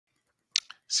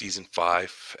Season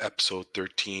 5, Episode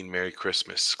 13. Merry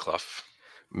Christmas, Clough.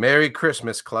 Merry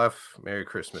Christmas, Clough. Merry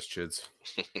Christmas, Chids.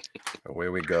 Away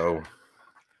we go.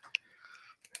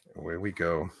 Away we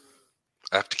go.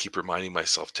 I have to keep reminding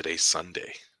myself today's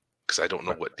Sunday because I don't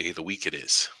know what day of the week it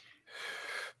is.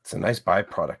 It's a nice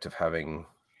byproduct of having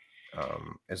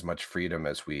as much freedom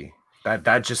as we.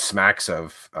 That just smacks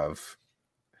of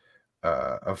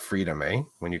freedom, eh?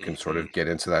 When you can sort of get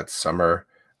into that summer,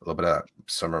 a little bit of that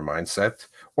summer mindset,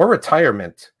 or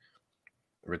retirement.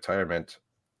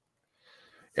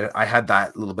 I had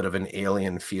that little bit of an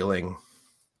alien feeling.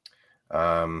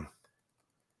 When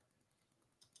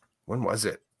was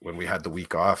it? When we had the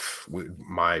week off?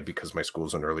 Because my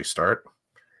school's an early start.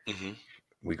 Mm-hmm.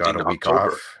 We got a week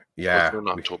off. Yeah, in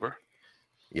October.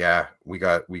 Yeah, we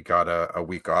got a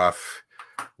week off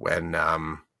when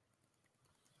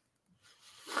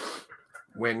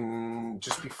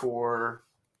just before.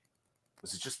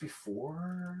 Was it just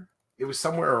before? It was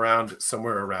somewhere around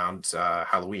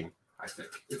Halloween. I think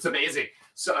it's amazing.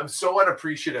 So I'm so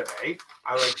unappreciative, eh?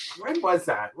 I like, when was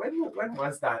that? When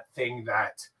was that thing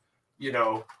that,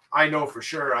 I know for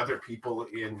sure other people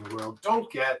in the world don't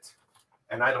get,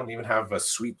 and I don't even have a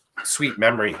sweet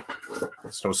memory.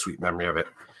 There's no sweet memory of it.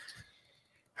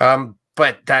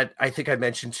 But that, I think I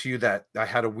mentioned to you that I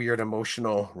had a weird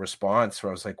emotional response where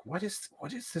I was like, what is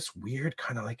this weird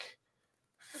kind of like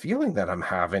feeling that I'm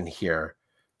having here?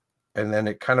 And then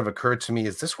it kind of occurred to me,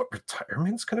 is this what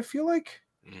retirement's going to feel like?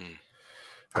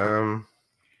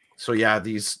 So yeah,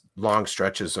 these long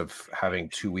stretches of having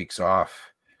 2 weeks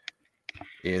off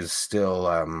is still,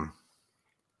 I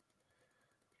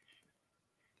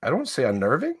don't want to say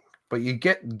unnerving, but I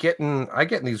get in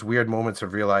these weird moments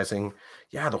of realizing,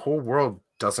 yeah, the whole world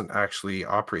doesn't actually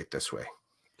operate this way.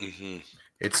 Mm-hmm.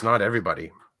 It's not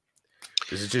everybody.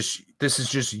 This is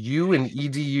just you and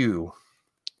EDU.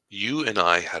 You and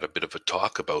I had a bit of a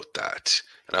talk about that,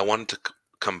 and I wanted to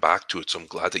come back to it, so I'm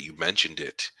glad that you mentioned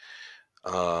it.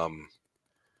 As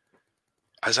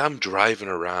I'm driving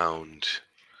around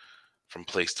from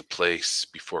place to place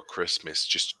before Christmas,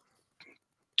 just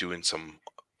doing some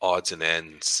odds and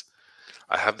ends,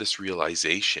 I have this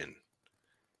realization,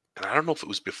 and I don't know if it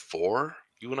was before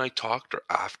you and I talked or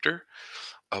after,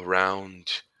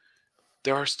 around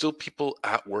there are still people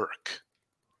at work.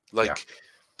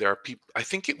 There are people, I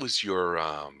think it was your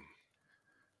how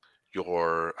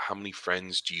many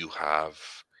friends do you have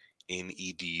in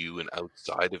EDU and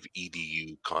outside of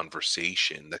EDU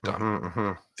conversation that got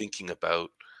me thinking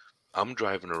about. I'm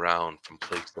driving around from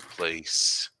place to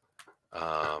place,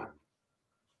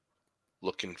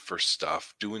 looking for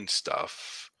stuff, doing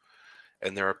stuff,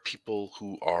 and there are people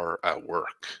who are at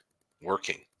work,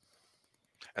 working,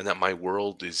 and that my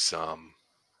world is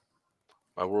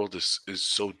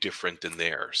so different than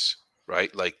theirs,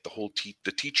 right? Like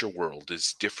the teacher world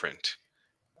is different.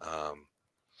 I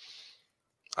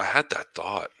had that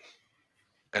thought,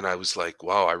 and I was like,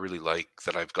 wow, I really like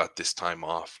that I've got this time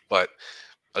off. But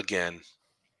again,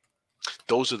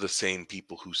 those are the same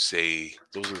people who say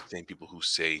to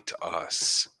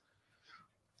us,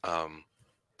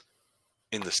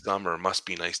 in the summer, must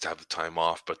be nice to have the time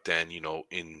off. But then,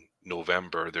 in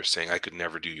November, they're saying I could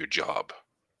never do your job,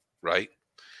 right?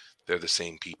 They're the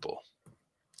same people.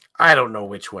 I don't know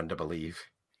which one to believe.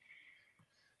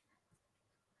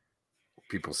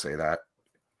 People say that.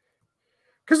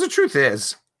 Because the truth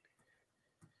is,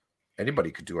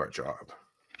 anybody could do our job.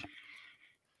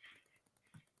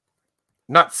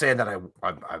 Not saying that I'm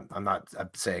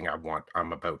saying I'm not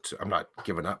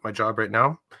giving up my job right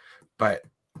now, but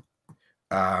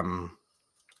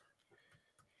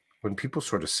when people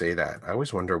sort of say that, I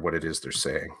always wonder what it is they're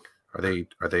saying. Are they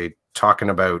talking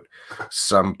about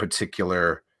some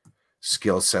particular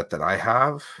skill set that I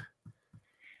have,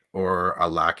 or a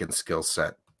lack in skill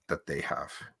set that they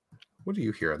have? What do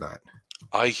you hear of that?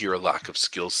 I hear a lack of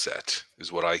skill set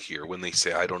is what I hear when they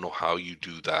say, I don't know how you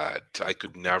do that. I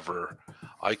could never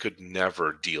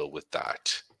deal with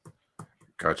that.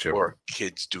 Gotcha. Or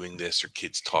kids doing this or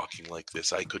kids talking like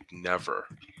this. I could never.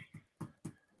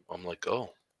 I'm like,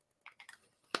 oh,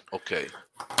 okay.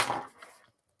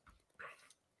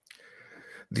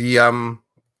 The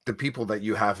people that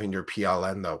you have in your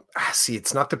PLN, though, see,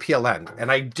 it's not the PLN.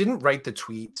 And I didn't write the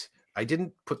tweet. I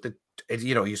didn't put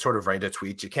you sort of write a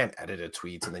tweet. You can't edit a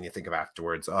tweet. And then you think of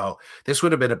afterwards, oh, this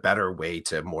would have been a better way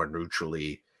to more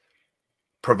neutrally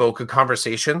provoke a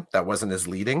conversation that wasn't as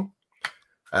leading.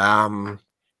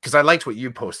 Because I liked what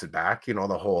you posted back, the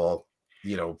whole,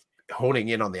 honing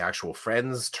in on the actual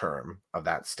friends term of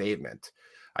that statement.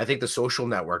 I think the social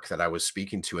network that I was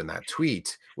speaking to in that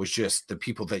tweet was just the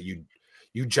people that you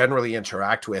you generally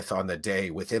interact with on the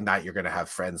day. Within that, you're going to have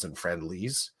friends and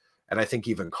friendlies. And I think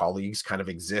even colleagues kind of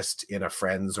exist in a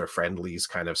friends or friendlies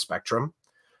kind of spectrum.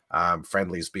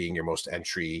 Friendlies being your most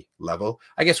entry level.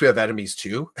 I guess we have enemies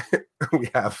too. We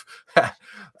have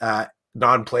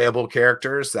non-playable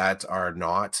characters that are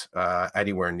not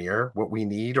anywhere near what we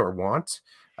need or want.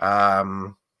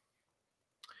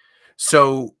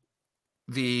 So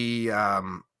the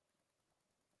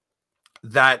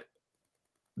that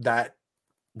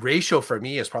ratio for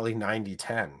me is probably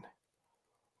 90-10.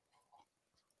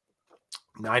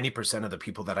 90% of the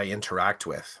people that I interact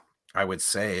with, I would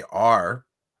say, are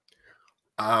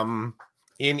in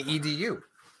EDU.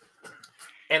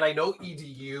 And I know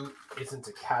EDU isn't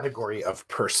a category of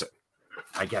person.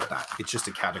 I get that. It's just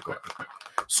a category.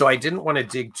 So I didn't want to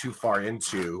dig too far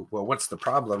into, well, what's the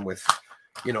problem with,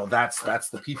 that's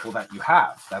the people that you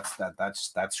have.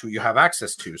 That's who you have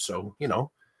access to. So,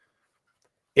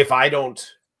 if I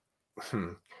don't,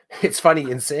 it's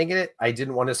funny in saying it, I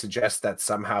didn't want to suggest that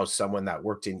somehow someone that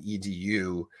worked in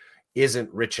EDU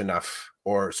isn't rich enough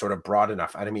or sort of broad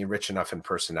enough. I don't mean rich enough in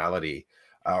personality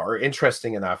or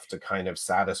interesting enough to kind of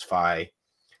satisfy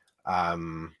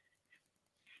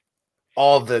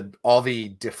all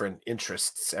the different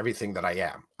interests, everything that I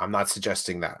am. I'm not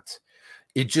suggesting that.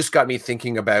 It just got me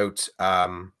thinking about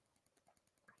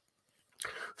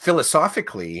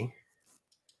philosophically,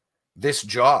 this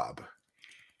job,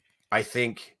 I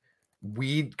think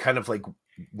weed kind of like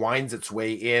winds its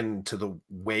way into the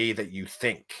way that you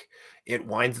think. It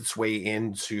winds its way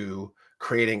into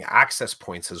creating access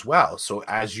points as well. So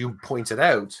as you pointed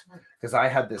out, because I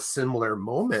had this similar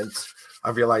moment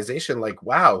of realization, like,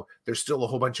 wow, there's still a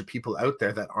whole bunch of people out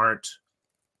there that aren't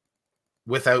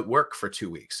without work for 2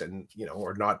 weeks and,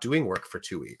 or not doing work for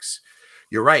 2 weeks.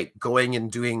 You're right. Going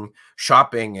and doing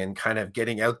shopping and kind of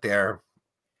getting out there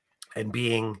and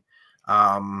being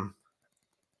kind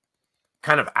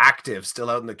of active still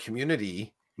out in the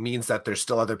community means that there's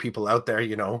still other people out there,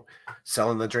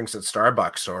 selling the drinks at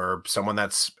Starbucks or someone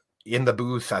that's in the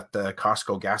booth at the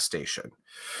Costco gas station.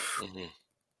 Mm-hmm.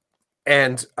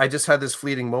 And I just had this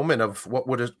fleeting moment of what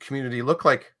would a community look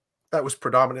like that was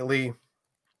predominantly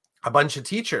a bunch of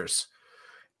teachers.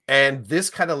 And this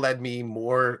kind of led me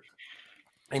more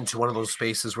into one of those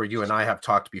spaces where you and I have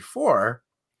talked before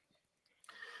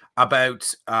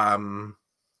about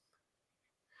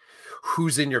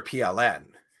who's in your PLN.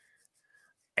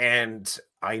 And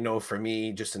I know for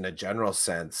me, just in a general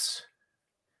sense,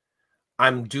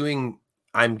 I'm getting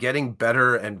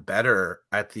better and better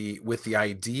with the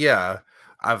idea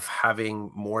of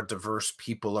having more diverse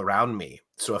people around me.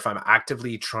 So if I'm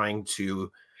actively trying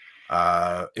to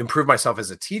improve myself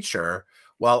as a teacher,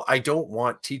 well, I don't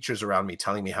want teachers around me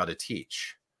telling me how to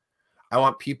teach. I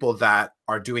want people that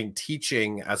are doing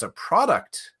teaching as a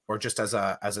product or just as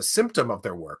a symptom of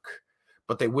their work,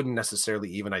 but they wouldn't necessarily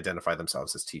even identify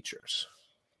themselves as teachers.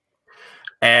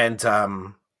 And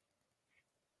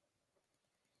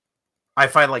I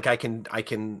find like I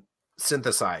can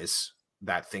synthesize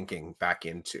that thinking back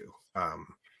into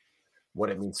what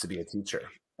it means to be a teacher.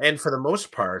 And for the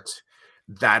most part,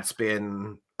 that's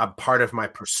been a part of my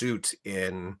pursuit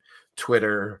in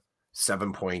Twitter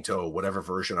 7.0, whatever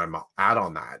version I'm at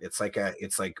on that. It's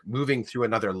like moving through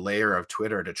another layer of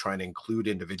Twitter to try and include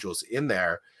individuals in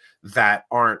there that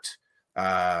aren't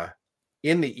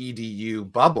in the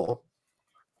EDU bubble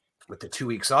with the 2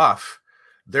 weeks off.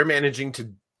 They're managing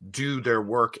to do their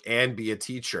work and be a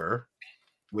teacher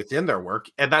within their work.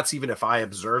 And that's even if I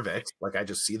observe it, like I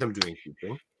just see them doing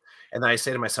teaching. And then I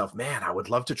say to myself, man, I would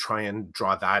love to try and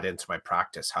draw that into my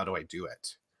practice. How do I do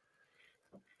it?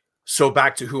 So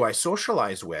back to who I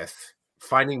socialize with,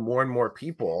 finding more and more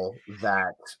people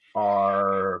that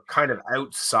are kind of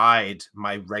outside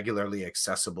my regularly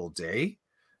accessible day.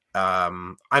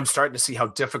 I'm starting to see how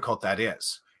difficult that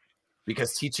is,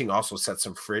 because teaching also sets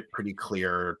some pretty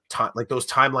clear time, like those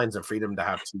timelines of freedom to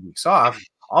have 2 weeks off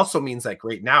also means like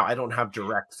right now, I don't have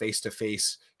direct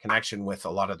face-to-face connection with a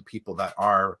lot of the people that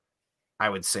are, I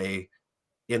would say,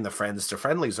 in the friends to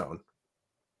friendly zone.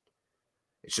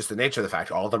 It's just the nature of the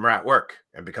fact all of them are at work.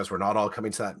 And because we're not all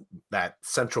coming to that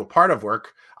central part of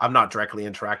work, I'm not directly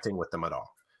interacting with them at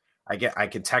all. I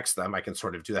can text them, I can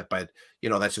sort of do that, but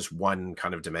that's just one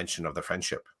kind of dimension of the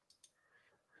friendship.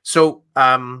 So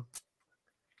no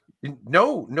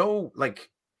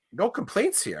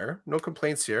complaints here. No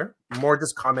complaints here. More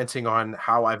just commenting on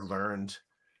how I've learned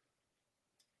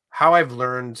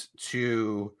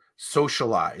to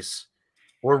socialize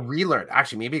or relearn.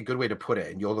 Actually, maybe a good way to put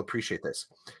it, and you'll appreciate this,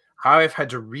 how I've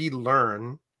had to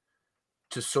relearn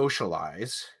to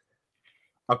socialize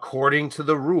according to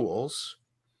the rules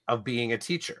of being a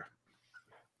teacher.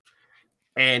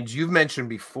 And you've mentioned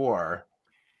before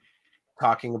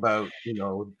talking about,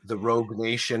 the rogue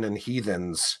nation and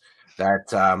heathens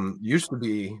that used to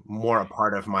be more a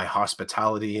part of my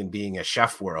hospitality and being a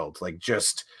chef world. Like,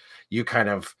 just you kind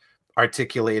of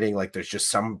articulating, like, there's just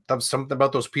something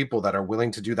about those people that are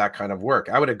willing to do that kind of work.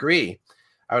 I would agree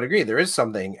there is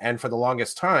something. And for the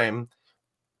longest time,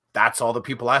 that's all the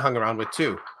people I hung around with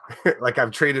too. Like,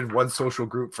 I've traded one social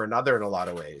group for another in a lot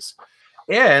of ways.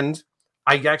 And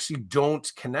I actually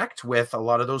don't connect with a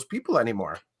lot of those people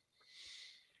anymore.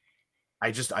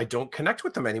 I don't connect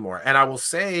with them anymore. And I will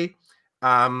say,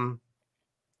 um,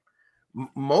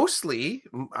 mostly,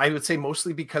 I would say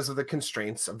mostly because of the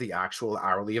constraints of the actual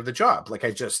hourly of the job. Like,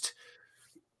 I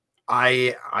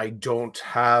don't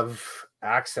have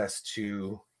access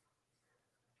to.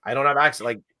 I don't have access.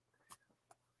 Like,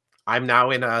 I'm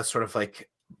now in a sort of like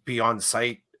be on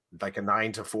site, like a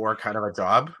 9 to 4 kind of a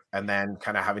job, and then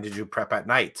kind of having to do prep at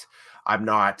night. I'm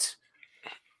not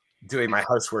doing my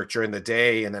housework during the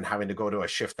day and then having to go to a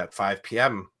shift at 5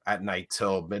 p.m. at night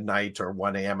till midnight or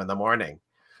 1 a.m. in the morning.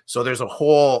 So there's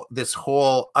this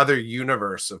whole other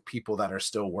universe of people that are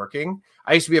still working.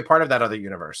 I used to be a part of that other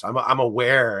universe. I'm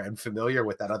aware and familiar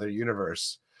with that other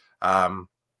universe. Um,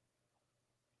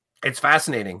 it's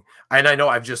fascinating, and I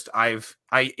know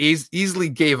easily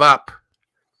gave up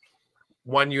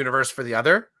one universe for the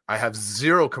other. I have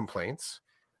zero complaints.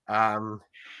 Um,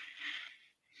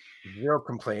 Zero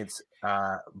complaints.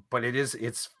 But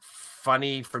it's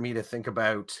funny for me to think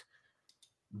about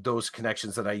those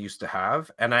connections that I used to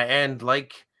have. And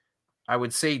like I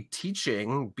would say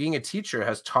being a teacher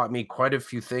has taught me quite a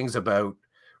few things about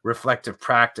reflective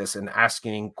practice and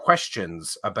asking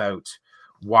questions about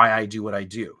why I do what I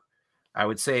do. I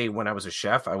would say when I was a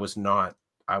chef, I was not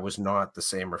the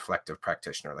same reflective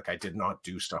practitioner. Like, I did not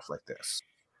do stuff like this.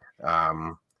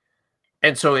 Um,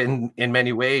 and so in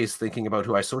many ways, thinking about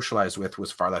who I socialized with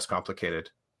was far less complicated.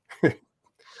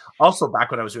 Also,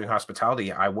 back when I was doing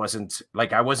hospitality, I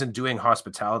wasn't doing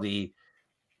hospitality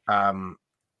um,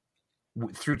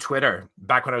 through Twitter.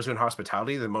 Back when I was doing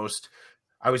hospitality,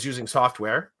 I was using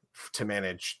software to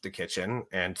manage the kitchen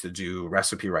and to do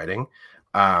recipe writing.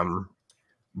 Um,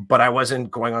 but I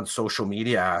wasn't going on social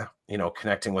media,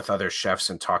 connecting with other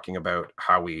chefs and talking about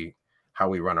how we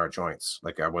run our joints.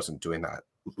 Like, I wasn't doing that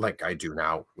like I do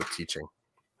now with teaching.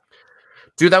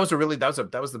 Dude, that was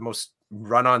the most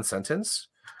run-on sentence.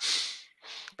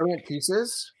 Brilliant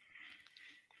pieces.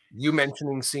 You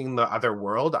mentioning seeing the other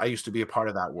world. I used to be a part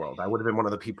of that world. I would have been one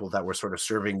of the people that were sort of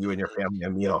serving you and your family a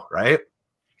meal, right?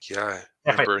 Yeah,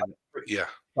 I If I remember. Yeah,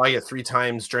 saw you 3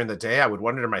 times during the day, I would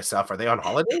wonder to myself, are they on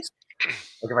holidays?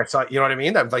 Like, if I saw, you know what I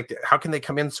mean? I'm like, how can they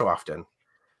come in so often?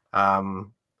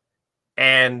 Um,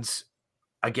 and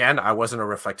again, I wasn't a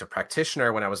reflective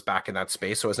practitioner when I was back in that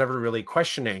space, so I was never really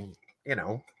questioning,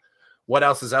 what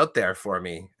else is out there for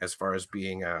me as far as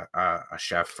being a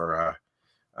chef or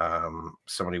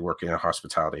somebody working in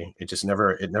hospitality.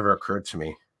 It never occurred to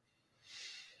me.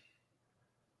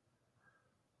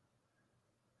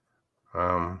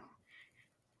 Um,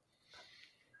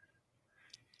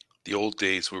 the old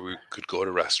days where we could go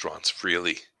to restaurants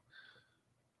freely.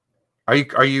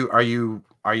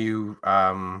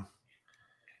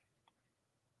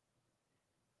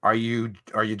 are you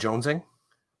jonesing?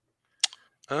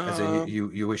 As in, Um,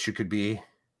 you wish you could be.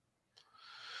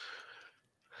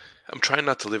 I'm trying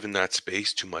not to live in that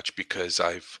space too much because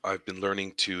I've been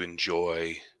learning to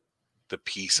enjoy the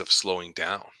peace of slowing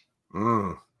down,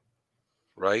 Mm,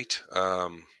 right?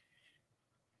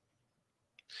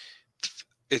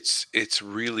 It's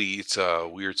a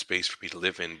weird space for me to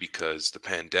live in because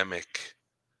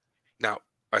now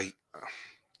I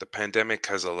the pandemic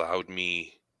has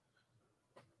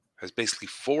basically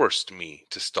forced me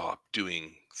to stop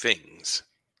doing things,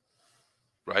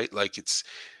 right? Like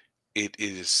it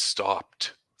is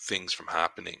stopped things from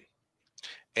happening.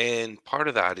 And part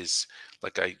of that is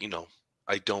like I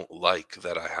don't like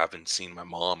that I haven't seen my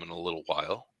mom in a little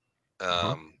while.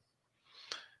 mhm, Um,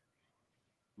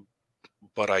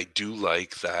 but I do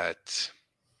like that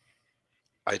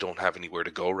I don't have anywhere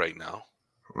to go right now.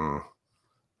 mm.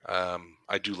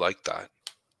 I do like that.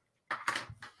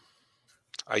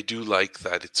 I do like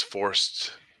that it's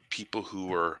forced people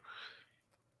who are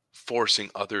forcing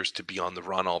others to be on the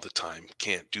run all the time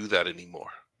can't do that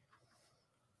anymore.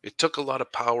 It took a lot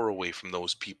of power away from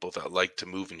those people that like to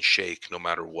move and shake no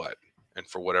matter what and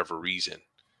for whatever reason.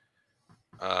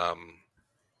 Um,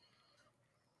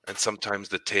 and sometimes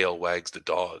the tail wags the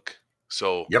dog.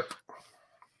 So Yep.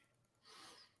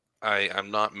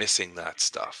 I'm not missing that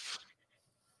stuff,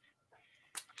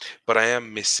 but I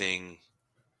am missing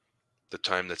the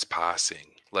time that's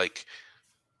passing. Like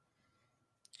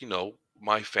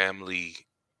my family,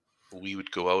 we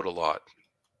would go out a lot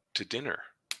to dinner.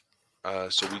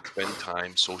 So we'd spend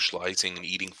time socializing and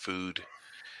eating food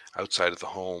outside of the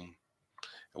home.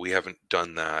 We haven't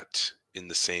done that in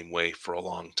the same way for a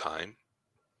long time.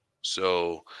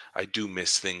 So I do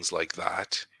miss things like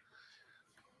that.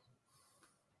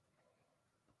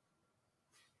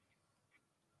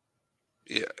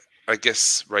 Yeah, I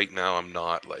guess right now I'm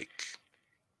not like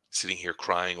sitting here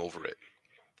crying over it.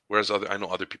 Whereas I know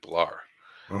other people are,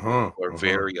 who Mm-hmm. are Mm-hmm.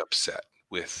 very upset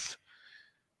with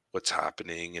what's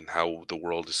happening and how the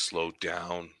world is slowed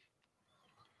down.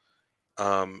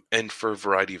 And for a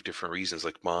variety of different reasons,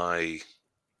 like my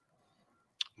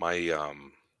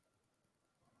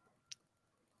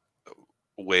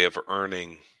way of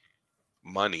earning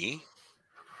money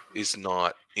is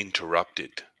not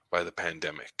interrupted by the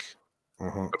pandemic,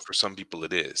 Mm-hmm. but for some people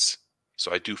it is.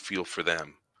 So I do feel for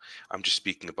them. I'm just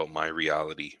speaking about my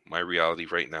reality. My reality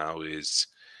right now is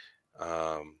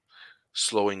um,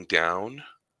 slowing down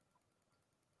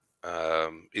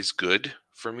is good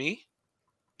for me.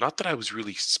 Not that I was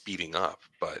really speeding up,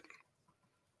 but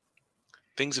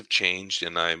things have changed,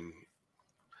 and I'm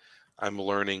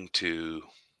learning to,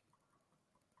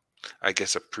 I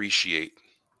guess, appreciate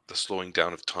the slowing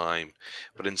down of time.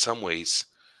 But in some ways,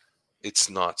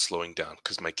 it's not slowing down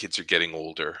because my kids are getting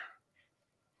older,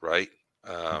 right?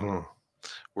 Um, Mm-hmm.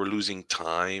 we're losing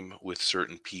time with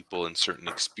certain people and certain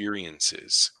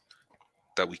experiences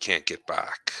that we can't get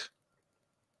back.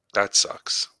 That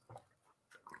sucks.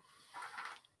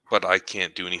 But I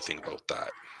can't do anything about that.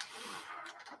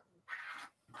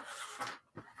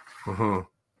 Mm-hmm.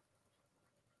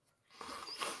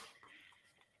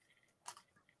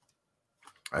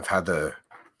 I've had the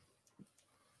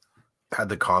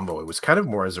combo. It was kind of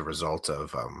more as a result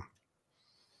of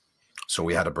so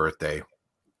we had a birthday.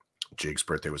 Jake's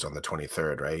birthday was on the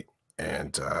 23rd, right?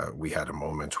 And we had a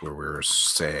moment where we were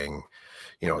saying,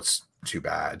 it's too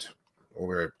bad.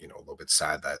 We're, a little bit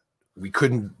sad that we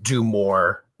couldn't do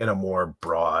more in a more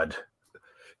broad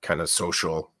kind of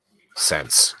social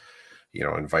sense.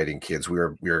 Inviting kids. We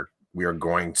are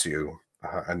going to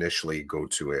initially go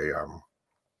to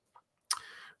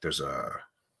there's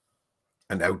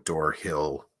an outdoor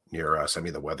hill near us. I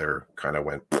mean, the weather kind of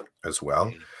went as well.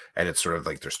 Mhm. And it's sort of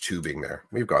like there's tubing there.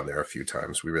 We've gone there a few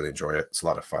times. We really enjoy it. It's a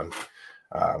lot of fun.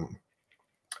 Um,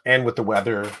 and with the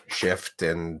weather shift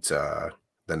and the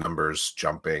numbers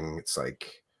jumping, it's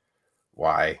like,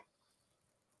 why?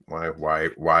 Why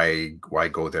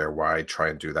go there? Why try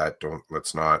and do that?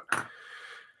 Let's not.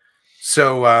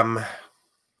 So,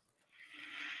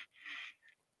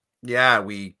 yeah,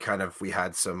 we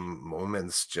had some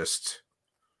moments just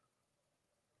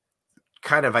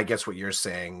kind of, I guess what you're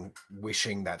saying,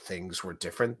 wishing that things were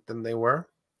different than they were.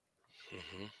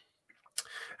 Mhm.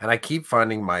 And I keep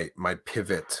finding my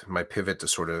pivot to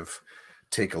sort of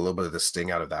take a little bit of the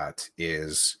sting out of that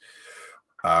is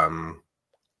um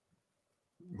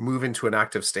move into an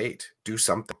active state, do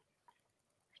something.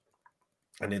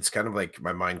 And it's kind of like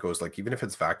my mind goes like, even if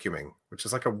it's vacuuming, which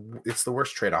is like it's the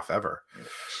worst trade-off ever.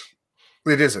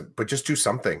 It isn't, but just do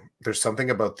something. There's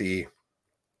something about the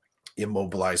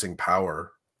immobilizing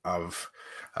power of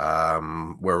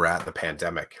where we're at in the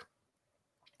pandemic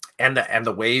and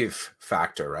the wave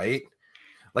factor, right?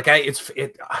 Like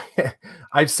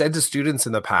I've said to students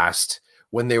in the past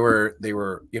when they were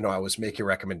I was making a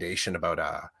recommendation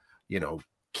about you know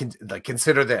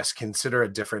consider this, consider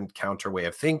a different counter way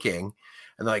of thinking,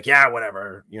 and they're like, yeah,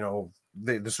 whatever,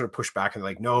 they sort of push back and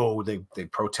they're like, no, they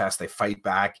protest, they fight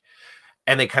back,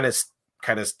 and they kind of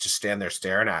just stand there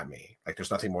staring at me like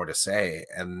there's nothing more to say.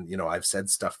 And I've said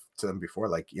stuff to them before,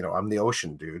 like, I'm the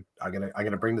ocean, dude. I'm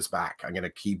gonna bring this back. I'm gonna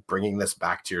keep bringing this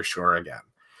back to your shore again.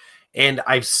 And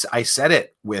I said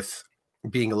it with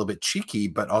being a little bit cheeky,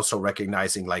 but also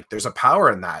recognizing like there's a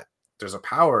power in that. There's a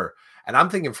power. And I'm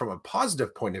thinking from a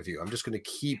positive point of view, I'm just going to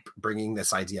keep bringing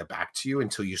this idea back to you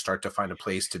until you start to find a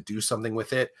place to do something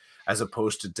with it, as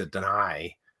opposed to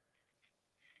deny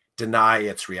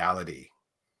its reality,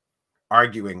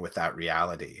 arguing with that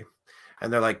reality.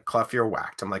 And they're like, Clough, you're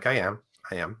whacked. I'm like, I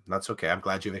am. That's okay. I'm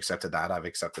glad you've accepted that. I've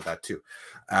accepted that too.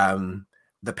 Um,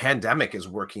 the pandemic is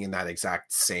working in that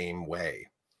exact same way.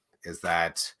 Is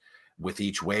that with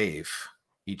each wave,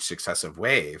 each successive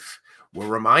wave, we're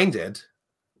reminded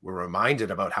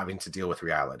about having to deal with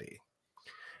reality.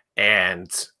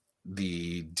 And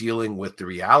the dealing with the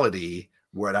reality,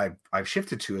 what I've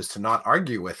shifted to is to not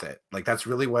argue with it. Like that's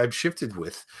really what I've shifted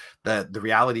with. The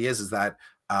reality is that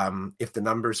if the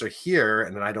numbers are here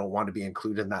and I don't want to be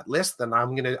included in that list, then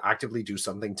I'm going to actively do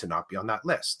something to not be on that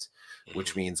list.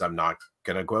 which Mhm. means I'm not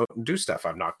gonna go out and do stuff.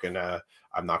 I'm not gonna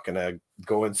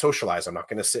go and socialize. I'm not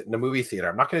gonna sit in a movie theater.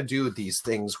 I'm not gonna do these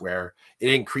things where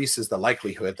it increases the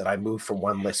likelihood that I move from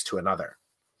one list to another.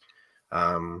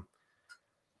 Um,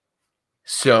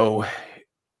 so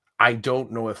I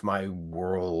don't know if my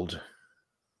world,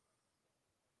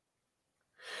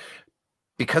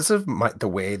 because of the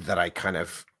way that I kind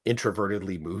of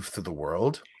introvertedly move through the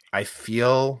world, I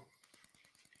feel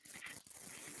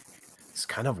it's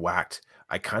kind of whacked.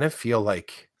 I kind of feel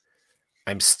like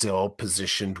I'm still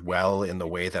positioned well in the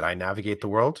way that I navigate the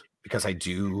world because I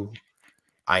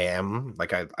am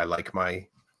like I like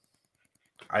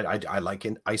I like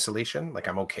in isolation. Like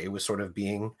I'm okay with sort of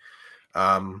being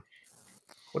um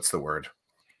what's the word?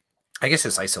 I guess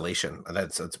it's isolation.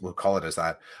 That's we'll call it as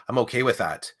that. I'm okay with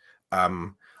that.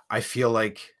 Um I feel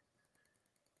like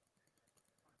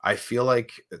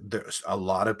there's a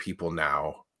lot of people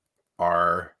now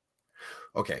are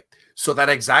okay. So that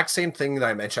exact same thing that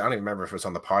I mentioned, I don't even remember if it was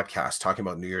on the podcast talking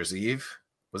about New Year's Eve.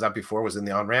 Was that before? Was in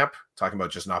the on ramp talking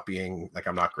about just not being like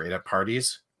I'm not great at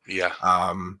parties. Yeah.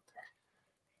 Um,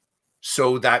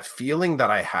 so that feeling that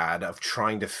I had of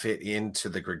trying to fit into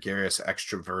the gregarious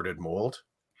extroverted mold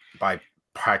by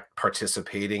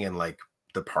participating in like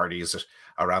the parties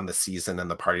around the season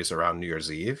and the parties around New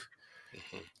Year's Eve,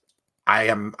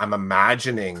 Mhm. I'm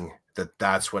imagining that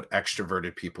that's what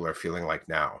extroverted people are feeling like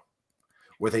now,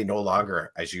 where they no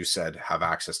longer, as you said, have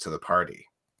access to the party.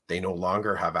 They no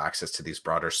longer have access to these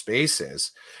broader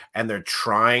spaces, and they're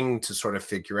trying to sort of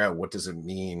figure out what does it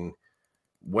mean,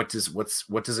 what does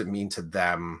it mean to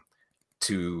them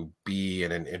to be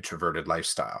in an introverted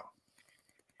lifestyle,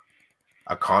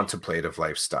 a contemplative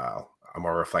lifestyle, a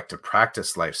more reflective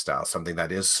practice lifestyle, something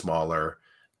that is smaller,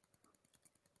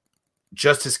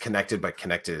 just as connected but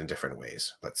connected in different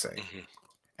ways, let's say, Mhm.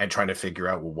 and trying to figure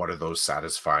out, well, what are those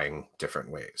satisfying different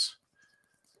ways.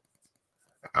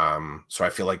 So I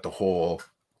feel like the whole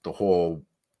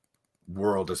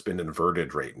world has been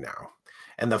inverted right now.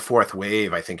 And the fourth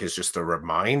wave, I think, is just a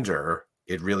reminder.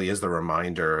 It really is the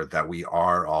reminder that we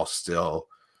are all still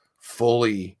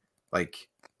fully like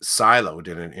siloed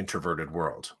in an introverted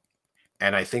world.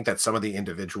 And I think that some of the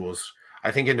individuals,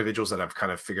 I think individuals that have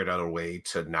kind of figured out a way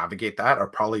to navigate that are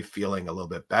probably feeling a little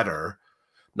bit better,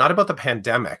 not about the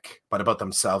pandemic, but about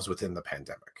themselves within the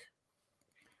pandemic.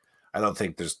 I don't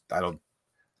think there's, I don't,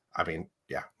 I mean,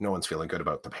 yeah, no one's feeling good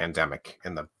about the pandemic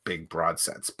in the big broad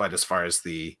sense. But as far as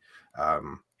the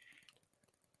um,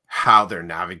 how they're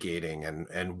navigating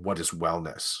and what is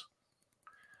wellness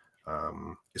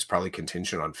is probably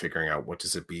contingent on figuring out what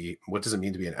does it mean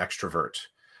to be an extrovert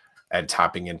and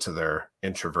tapping into their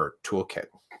introvert toolkit.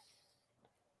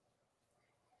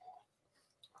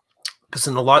 Because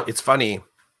in a lot, it's funny.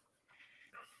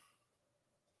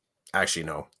 Actually,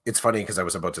 no, it's funny because I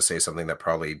was about to say something that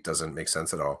probably doesn't make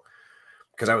sense at all.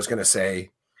 Because I was going to say,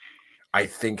 I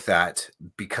think that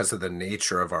because of the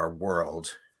nature of our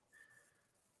world,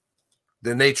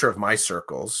 the nature of my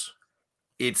circles,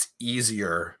 it's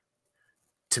easier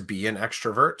to be an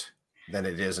extrovert than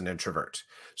it is an introvert.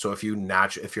 So if your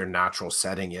natural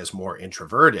setting is more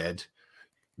introverted,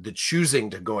 the choosing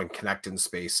to go and connect in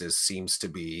spaces seems to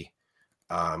be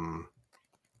um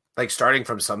like starting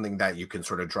from something that you can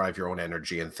sort of drive your own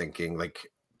energy and thinking like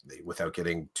without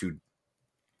getting too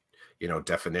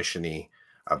definition-y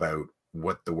about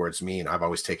what the words mean. I've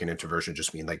always taken introversion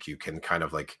just mean like you can kind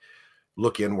of like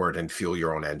look inward and fuel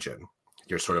your own engine.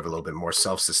 You're sort of a little bit more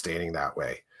self-sustaining that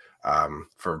way,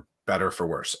 for better for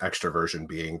worse. Extroversion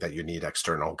being that you need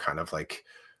external kind of like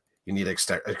you need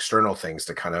external things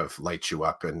to kind of light you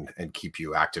up and keep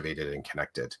you activated and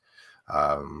connected.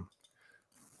 um,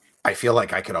 I feel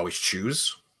like I could always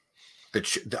choose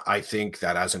I think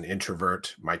that as an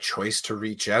introvert my choice to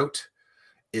reach out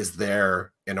is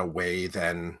there in a way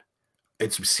then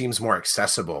it seems more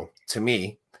accessible to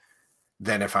me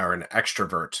than if I were an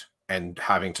extrovert and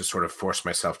having to sort of force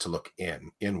myself to look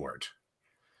inward.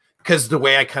 Because the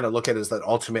way I kind of look at it is that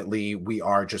ultimately we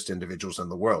are just individuals in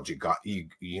the world.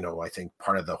 I think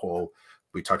part of the whole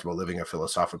we talked about living a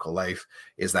philosophical life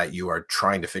is that you are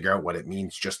trying to figure out what it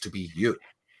means just to be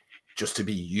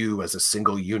you as a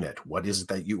single unit. What is it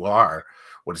that you are?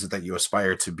 What is it that you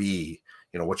aspire to be?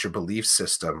 What's your belief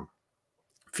system,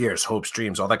 fears, hopes,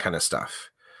 dreams, all that kind of stuff.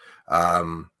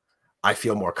 Um, I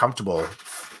feel more comfortable,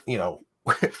 you know,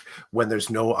 when there's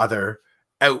no other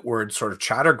outward sort of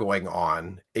chatter going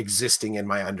on existing in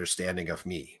my understanding of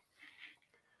me.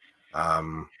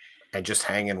 Um, and just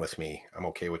hanging with me. I'm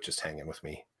okay with just hanging with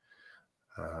me.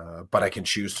 But I can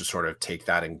choose to sort of take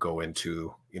that and go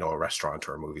into, a restaurant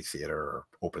or a movie theater or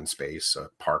open space, a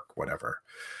park, whatever.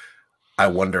 I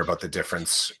wonder about the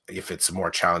difference if it's more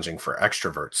challenging for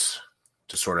extroverts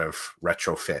to sort of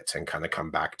retrofit and kind of come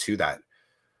back to that.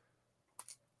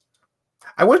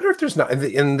 I wonder if there's not,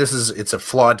 and this is, it's a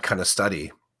flawed kind of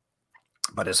study,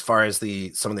 but as far as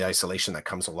some of the isolation that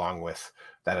comes along with,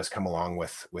 that has come along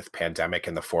with pandemic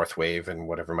and the fourth wave and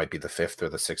whatever might be the fifth or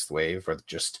the sixth wave, or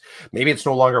just maybe it's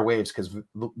no longer waves, because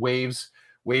waves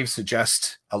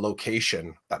suggest a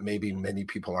location that maybe many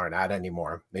people aren't at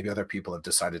anymore. Maybe other people have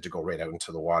decided to go right out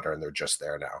into the water and they're just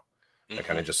there now. They're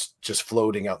kind of just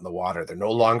floating out in the water. They're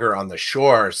no longer on the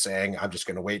shore saying, I'm just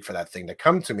going to wait for that thing to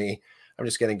come to me. I'm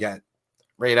just going to get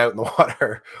right out in the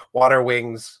water, water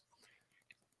wings,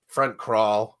 front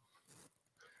crawl,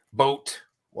 boat,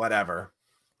 whatever.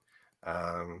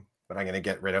 But I'm going to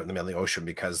get right out in the middle of the ocean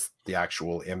because the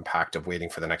actual impact of waiting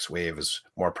for the next wave is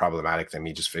more problematic than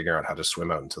me just figuring out how to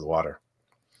swim out into the water.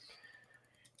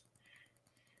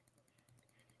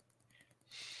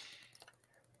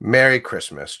 Merry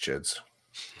Christmas, Chids.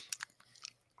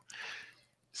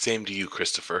 Same to you,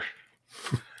 Christopher.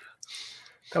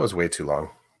 That was way too long.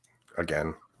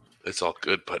 Again. It's all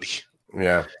good, buddy.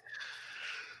 Yeah.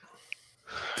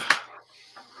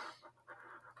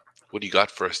 What do you got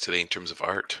for us today in terms of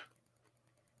art?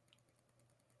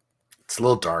 It's a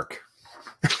little dark.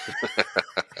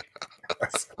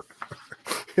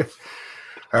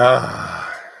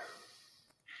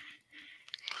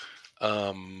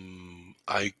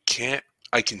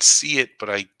 I can see it, but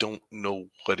I don't know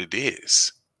what it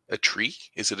is. A tree?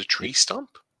 Is it a tree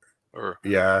stump? Or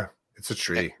yeah, it's a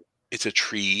tree. It's a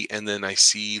tree, and then I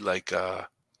see like a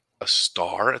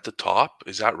star at the top.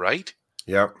 Is that right?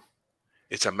 Yep.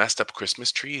 It's a messed up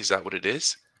Christmas tree. Is that what it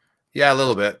is? Yeah, a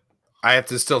little bit. I have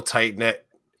to still tighten it.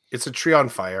 It's a tree on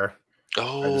fire.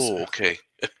 Oh, okay.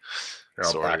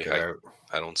 Sorry,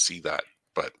 I don't see that,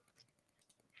 but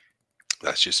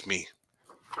that's just me.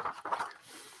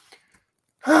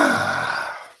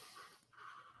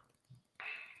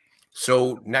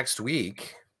 So next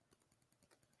week,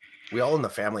 we all in the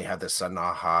family had this sudden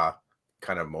aha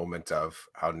kind of moment of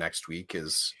how next week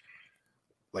is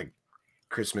like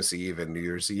Christmas Eve and New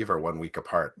Year's Eve are 1 week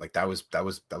apart. Like that was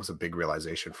a big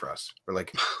realization for us. We're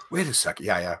like, wait a second.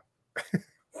 Yeah.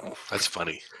 That's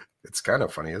funny. It's kind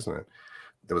of funny, isn't it?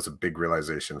 That was a big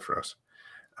realization for us.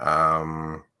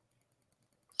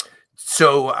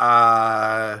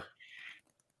 So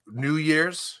New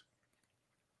Year's,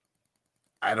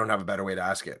 I don't have a better way to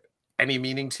ask it. Any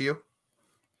meaning to you?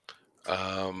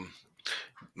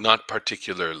 Not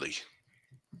particularly.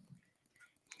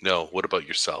 No. What about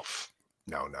yourself?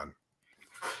 No, none.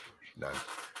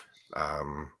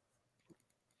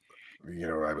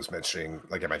 I was mentioning,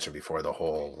 like I mentioned before, the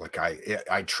whole, like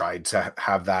I tried to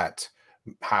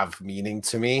have meaning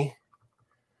to me.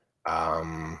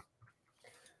 I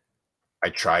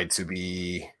tried to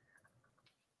be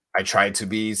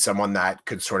someone that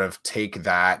could sort of take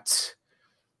that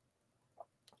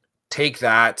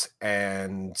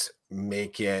and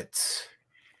make it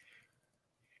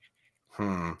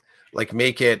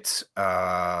make it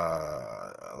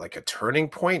like a turning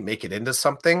point, make it into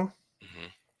something.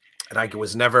 And I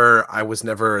was never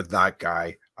that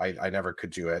guy. I never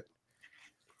could do it.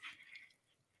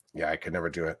 Yeah, I could never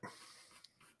do it.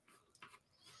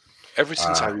 Ever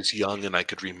since I was young and I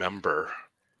could remember.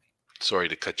 Sorry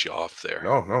to cut you off there.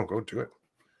 No, go do it.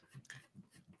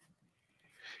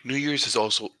 New Year's has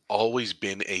also always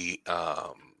been a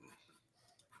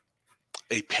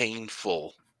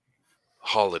painful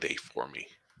holiday for me.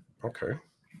 Okay.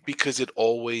 Because it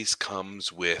always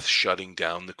comes with shutting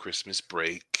down the Christmas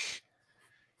break.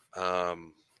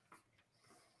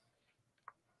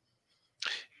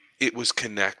 It was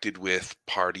connected with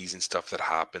parties and stuff that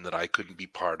happened that I couldn't be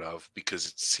part of because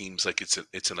it seems like it's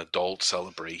an adult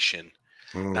celebration.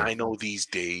 Now I know these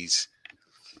days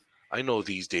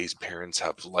parents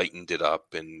have lightened it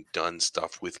up and done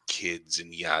stuff with kids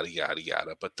and yada yada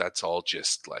yada, but that's all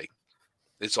just like,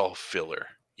 it's all filler,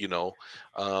 you know.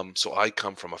 So I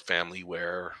come from a family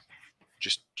where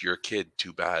just you're a kid,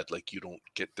 too bad. Like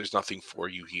there's nothing for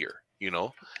you here, you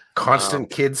know. Constant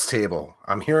kids table.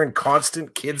 I'm hearing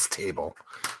constant kids table.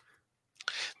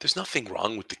 There's nothing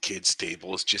wrong with the kids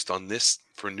table. It's just on this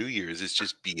for New Year's. It's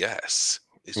just BS.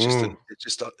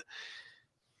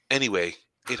 Anyway.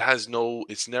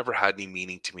 It's never had any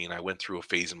meaning to me, and I went through a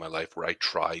phase in my life where I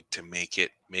tried to make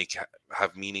it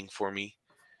have meaning for me,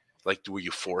 like where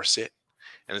you force it,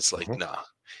 and it's like nah.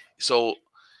 So,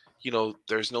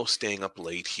 there's no staying up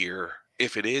late here.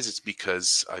 If it is, it's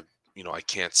because I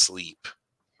can't sleep,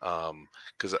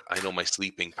 because I know my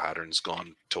sleeping pattern's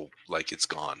gone to like it's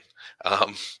gone.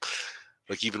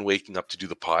 Like even waking up to do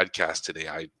the podcast today,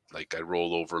 I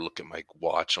roll over, look at my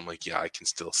watch. I'm like, yeah, I can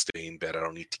still stay in bed. I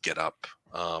don't need to get up.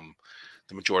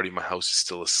 The majority of my house is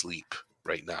still asleep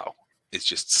right now. It's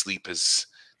just sleep has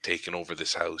taken over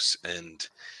this house. And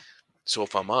so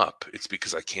if I'm up, it's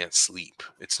because I can't sleep.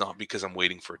 It's not because I'm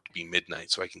waiting for it to be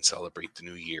midnight so I can celebrate the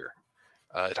new year.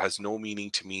 It has no meaning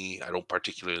to me. I don't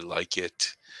particularly like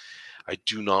it. I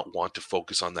do not want to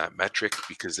focus on that metric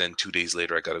because then 2 days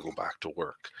later I got to go back to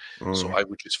work. So Mm. I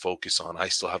would just focus on I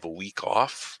still have a week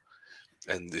off,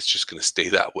 and it's just going to stay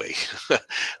that way.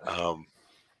 um,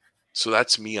 so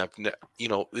that's me.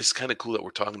 It's kind of cool that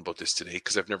we're talking about this today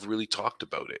because I've never really talked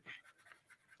about it.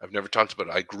 I've never talked about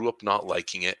it. I grew up not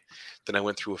liking it. Then I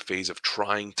went through a phase of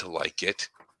trying to like it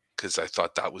because I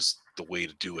thought that was the way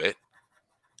to do it.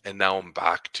 And now I'm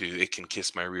back to it can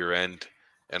kiss my rear end,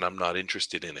 and I'm not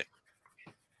interested in it.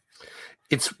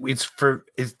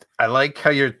 I like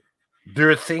how there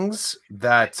are things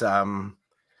that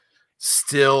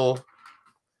still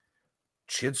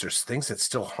there's things that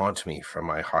still haunt me from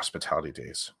my hospitality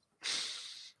days.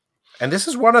 And this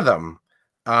is one of them.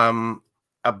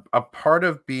 A part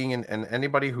of being and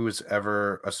anybody who is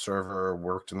ever a server or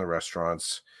worked in the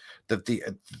restaurants, that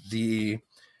the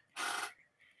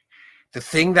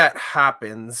thing that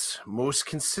happens most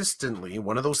consistently,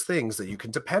 one of those things that you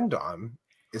can depend on,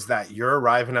 is that you're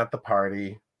arriving at the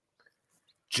party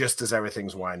just as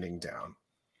everything's winding down.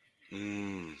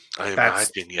 I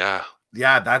imagine, yeah.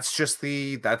 Yeah, that's just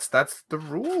that's the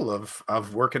rule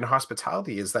of work in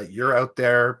hospitality, is that you're out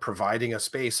there providing a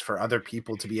space for other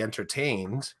people to be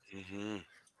entertained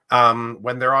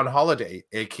when they're on holiday,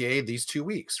 aka these 2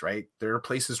 weeks, right? There are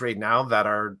places right now that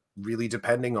are really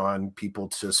depending on people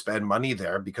to spend money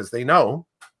there because they know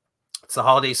it's the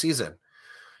holiday season.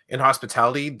 In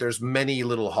hospitality, there's many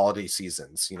little holiday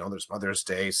seasons. There's Mother's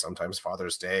Day, sometimes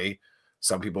Father's Day.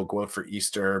 Some people go out for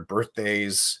Easter,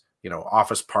 birthdays,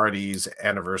 office parties,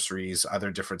 anniversaries, other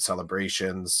different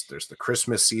celebrations. There's the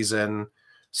Christmas season,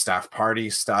 staff party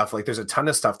stuff. Like there's a ton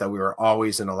of stuff that we were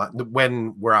always in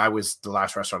where I was, the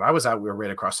last restaurant I was at, we were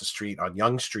right across the street on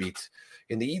Yonge Street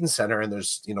in the Eden Center. And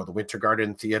there's, the Winter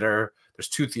Garden Theater. There's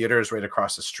 2 theaters right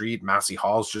across the street. Massey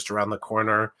Hall's just around the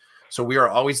corner. So we are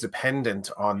always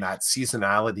dependent on that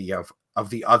seasonality of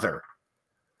the other,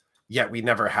 yet we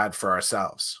never had for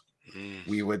ourselves.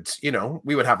 We would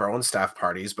have our own staff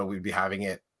parties, but we'd be having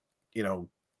it, kind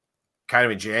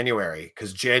of in January,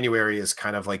 because January is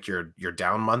kind of like your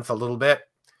down month a little bit.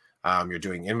 You're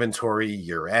doing inventory,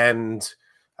 year end,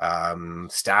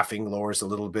 staffing lowers a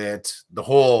little bit.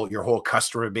 Your whole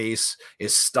customer base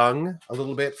is stung a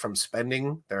little bit from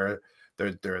spending. They're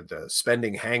the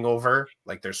spending hangover,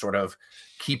 like they're sort of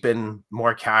keeping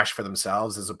more cash for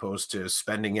themselves as opposed to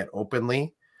spending it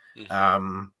openly.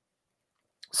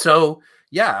 So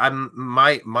yeah,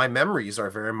 my memories are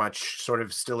very much sort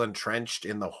of still entrenched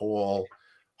in the whole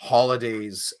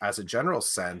holidays as a general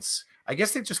sense. I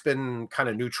guess they've just been kind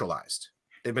of neutralized.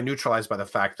 They've been neutralized by the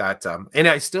fact that,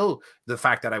 the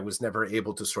fact that I was never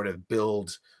able to sort of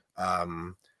build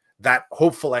that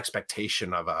hopeful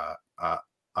expectation of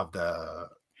the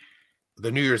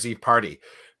New Year's Eve party.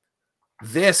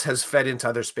 This has fed into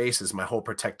other spaces. My whole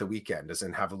protect the weekend is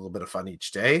in have a little bit of fun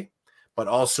each day, but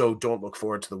also don't look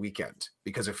forward to the weekend,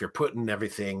 because if you're putting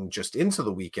everything just into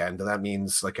the weekend, then that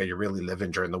means like, are you really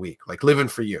living during the week? Like living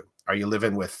for you? Are you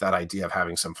living with that idea of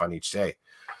having some fun each day?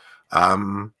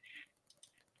 And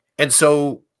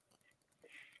so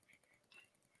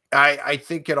I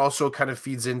think it also kind of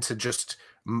feeds into just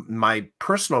my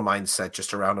personal mindset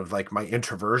just around of like my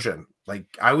introversion. Like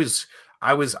I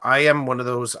am one of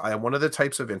the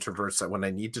types of introverts that when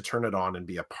I need to turn it on and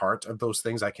be a part of those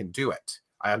things, I can do it.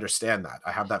 I understand that.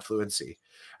 I have that fluency.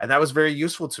 And that was very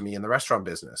useful to me in the restaurant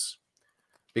business,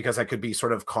 because I could be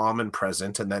sort of calm and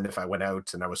present. And then if I went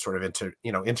out and I was sort of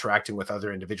interacting with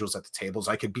other individuals at the tables,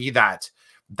 I could be that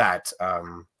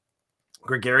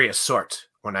gregarious sort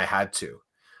when I had to.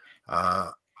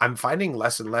 I'm finding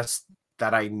less and less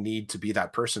that I need to be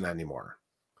that person anymore.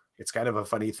 It's kind of a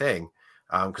funny thing,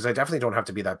 because I definitely don't have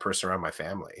to be that person around my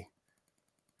family,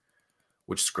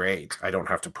 which is great. I don't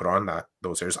have to put on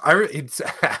those airs.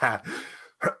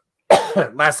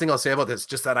 Last thing I'll say about this,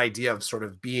 just that idea of sort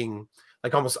of being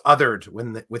like almost othered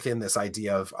within this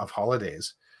idea of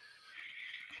holidays.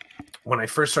 When I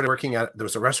first started working there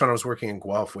was a restaurant I was working in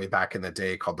Guelph way back in the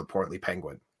day called the Portly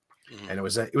Penguin. And it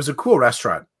was a cool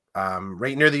restaurant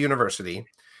right near the university.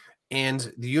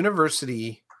 And the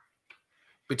university,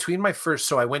 I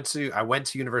went to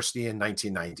university in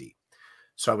 1990.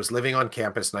 So I was living on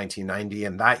campus 1990,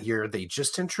 and that year they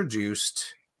just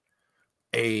introduced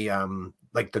a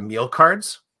like the meal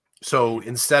cards. So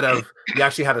instead of, you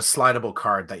actually had a slidable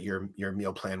card that your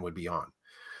meal plan would be on.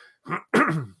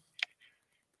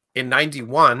 In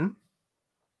 91,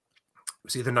 it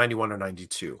was either 91 or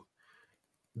 92,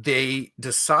 the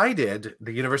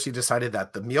university decided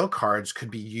that the meal cards could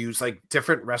be used, like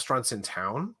different restaurants in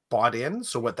town bought in.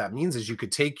 So what that means is you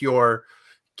could take your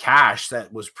cash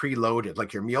that was preloaded,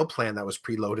 like your meal plan that was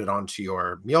preloaded onto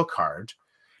your meal card,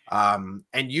 and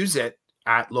use it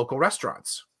at local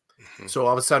restaurants. Mm-hmm. So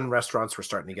all of a sudden, restaurants were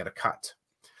starting to get a cut.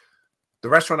 The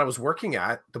restaurant I was working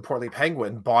at, the Portly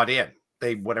Penguin, bought in.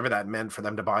 They, whatever that meant for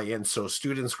them to buy in. So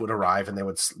students would arrive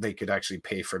and they could actually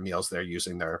pay for meals there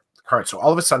using their card. So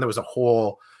all of a sudden there was a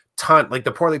whole ton, like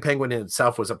the Portly Penguin in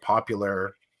itself was a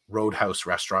popular roadhouse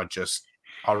restaurant, just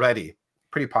already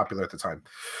pretty popular at the time.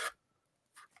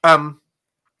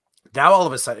 Now all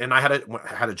of a sudden, and I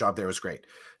had a job there, it was great.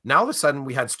 Now all of a sudden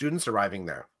we had students arriving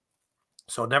there.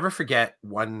 So I'll never forget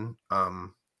one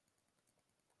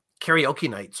karaoke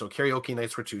night. So karaoke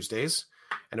nights were Tuesdays,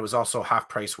 and it was also half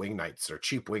price wing nights or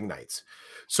cheap wing nights.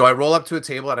 So I roll up to a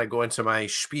table and I go into my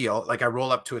spiel. Like I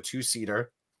roll up to a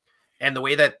 2-seater, and the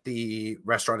way that the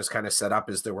restaurant is kind of set up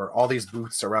is there were all these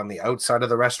booths around the outside of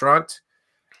the restaurant.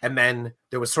 And then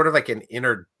there was sort of like an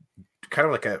inner, kind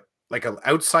of like an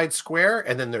outside square.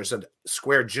 And then there's a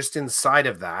square just inside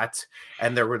of that.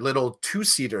 And there were little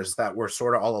 2-seaters that were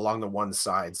sort of all along the one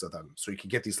sides of them. So you could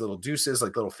get these little deuces,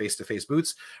 like little face-to-face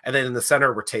booths. And then in the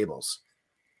center were tables.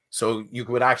 So you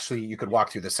could walk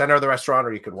through the center of the restaurant,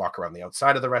 or you could walk around the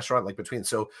outside of the restaurant, like between.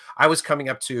 So I was coming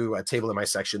up to a table in my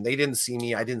section. They didn't see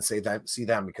me. I didn't see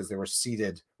them because they were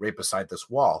seated right beside this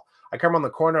wall. I come on the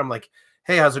corner. I'm like,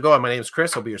 hey, how's it going? My name's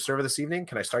Chris. I'll be your server this evening.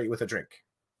 Can I start you with a drink?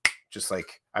 Just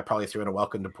like I probably threw in a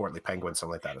welcome to Portly Penguin,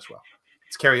 something like that as well.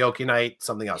 It's karaoke night,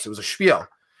 something else. It was a spiel.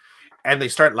 And they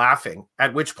start laughing,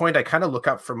 at which point I kind of look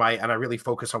up and I really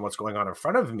focus on what's going on in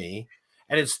front of me.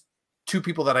 And it's 2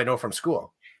 people that I know from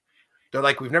school. They're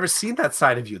like, we've never seen that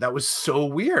side of you. That was so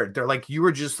weird. They're like, you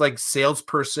were just like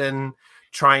salesperson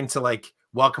trying to like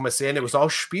welcome us in. It was all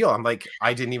spiel. I'm like,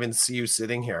 I didn't even see you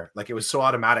sitting here. Like it was so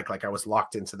automatic. Like I was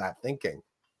locked into that thinking.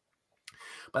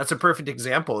 But that's a perfect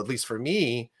example, at least for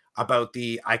me, about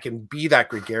I can be that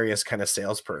gregarious kind of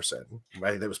salesperson,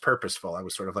 right? That was purposeful. I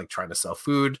was sort of like trying to sell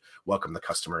food, welcome the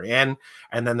customer in.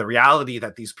 And then the reality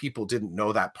that these people didn't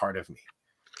know that part of me.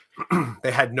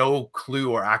 They had no clue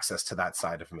or access to that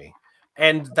side of me.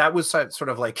 And that was sort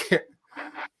of like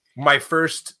one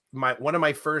of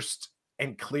my first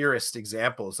and clearest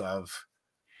examples of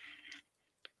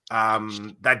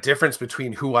that difference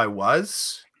between who I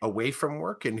was away from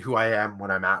work and who I am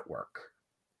when I'm at work.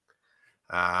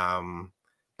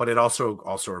 But it also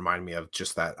reminded me of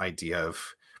just that idea of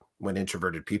when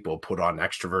introverted people put on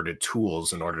extroverted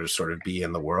tools in order to sort of be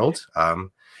in the world. It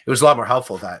was a lot more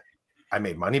helpful that I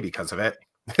made money because of it.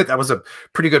 That was a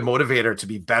pretty good motivator to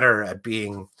be better at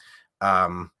being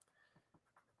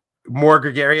more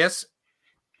gregarious.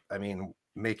 I mean,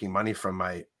 making money from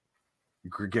my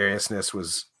gregariousness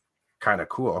was kind of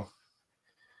cool.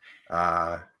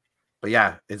 But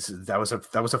yeah, that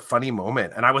was a funny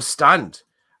moment, and I was stunned.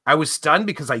 I was stunned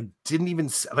because I didn't even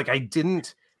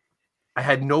I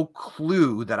had no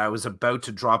clue that I was about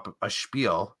to drop a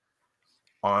spiel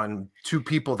on 2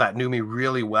 people that knew me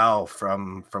really well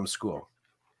from school.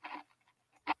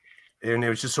 And it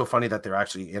was just so funny that they're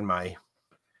actually in my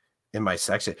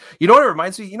section. You know what it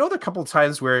reminds me? You know, the couple of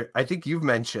times where I think you've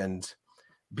mentioned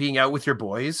being out with your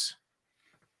boys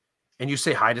and you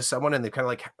say hi to someone and they're kind of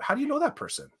like, how do you know that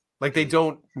person? Like they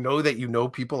don't know that you know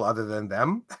people other than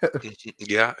them.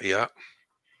 Yeah.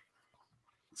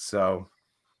 So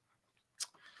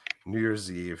New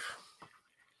Year's Eve,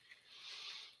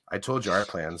 I told you our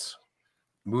plans: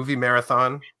 movie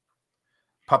marathon,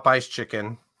 Popeye's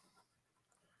chicken,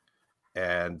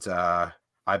 and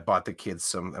I bought the kids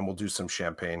some, and we'll do some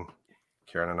champagne.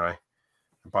 Karen and I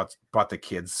bought the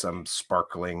kids some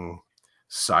sparkling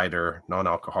cider,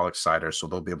 non-alcoholic cider, so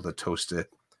they'll be able to toast it.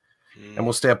 And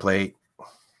we'll stay up late.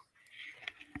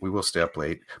 We will stay up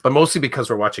late, but mostly because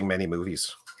we're watching many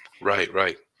movies. Right.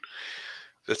 I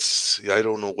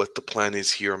don't know what the plan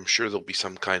is here. I'm sure there'll be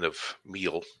some kind of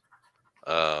meal.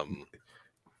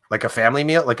 Like a family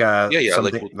meal, like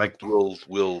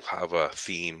we'll have a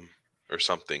theme or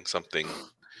something.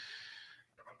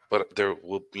 But there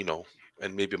will,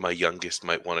 and maybe my youngest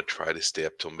might want to try to stay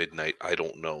up till midnight. I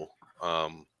don't know.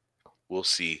 We'll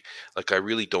see. Like I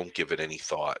really don't give it any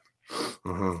thought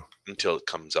until it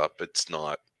comes up. It's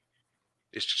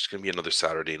just gonna be another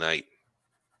Saturday night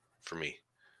for me.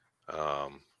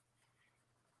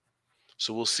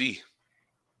 So we'll see.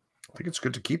 I think it's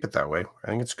good to keep it that way. I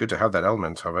think it's good to have that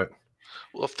element of it.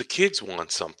 Well, if the kids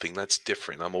want something, that's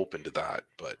different. I'm open to that.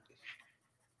 But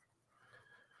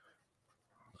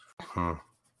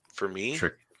for me,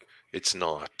 Trick. it's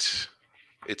not.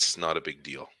 It's not a big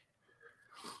deal.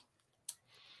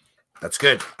 That's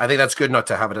good. I think that's good not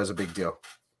to have it as a big deal.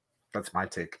 That's my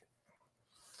take.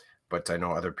 But I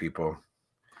know other people.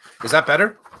 Is that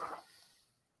better?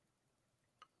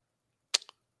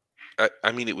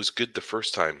 I mean, it was good the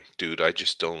first time, dude. I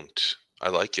just don't. I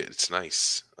like it. It's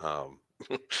nice. I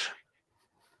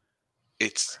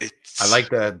It's. like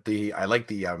the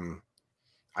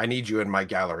I need you in my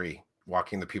gallery,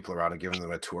 walking the people around and giving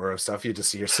them a tour of stuff. You're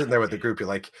sitting there with the group. You're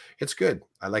like, it's good.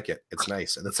 I like it. It's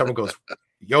nice. And then someone goes,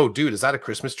 yo, dude, is that a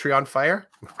Christmas tree on fire?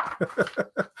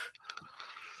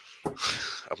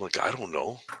 I'm like, I don't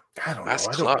know. I don't know. Ask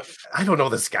Clough. I don't know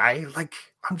this guy. Like,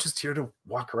 I'm just here to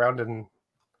walk around and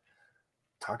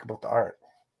talk about the art.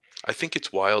 I think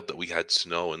it's wild that we had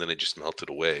snow and then it just melted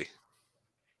away.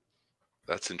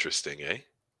 That's interesting, eh?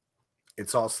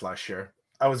 It's all slush here.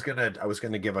 I was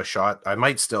gonna give a shot. I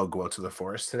might still go out to the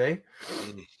forest today.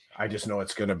 Mm. I just know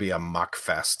it's gonna be a muck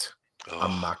fest. A Oh,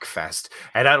 muck fest.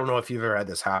 And I don't know if you've ever had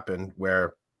this happen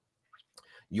where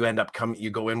you end up you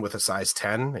go in with a size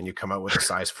 10 and you come out with a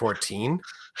size 14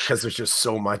 because there's just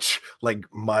so much like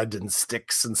mud and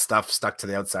sticks and stuff stuck to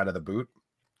the outside of the boot.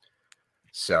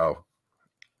 So,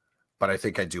 but I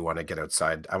think I do want to get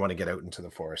outside. I want to get out into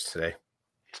the forest today.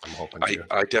 I'm hoping to.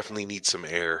 I definitely need some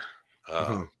air.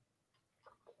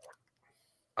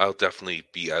 I'll definitely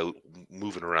be out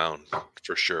moving around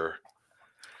for sure.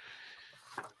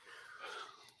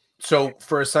 So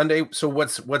for a Sunday, so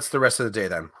what's the rest of the day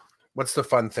then? What's the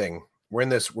fun thing? We're in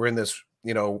this,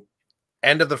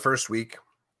 end of the first week.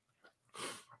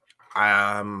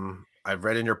 I've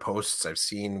read in your posts, I've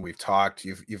seen, we've talked,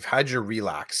 you've had your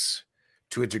relax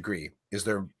to a degree. Is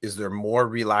there more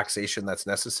relaxation that's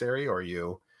necessary, or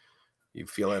you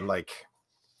feeling like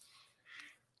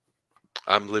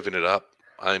I'm living it up.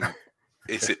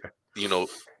 Is it,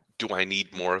 do I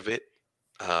need more of it?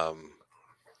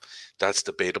 That's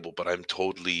debatable, but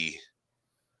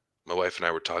my wife and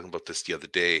I were talking about this the other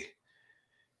day,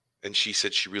 and she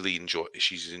said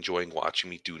she's enjoying watching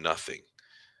me do nothing.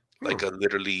 Like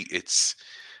literally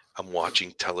I'm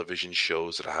watching television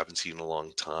shows that I haven't seen in a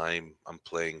long time. I'm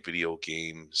playing video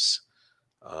games.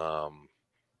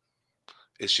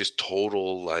 It's just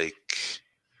total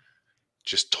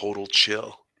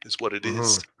chill is what it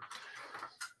is.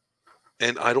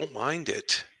 And I don't mind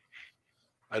it.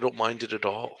 I don't mind it at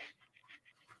all.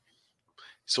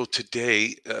 So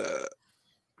today,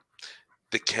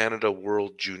 the Canada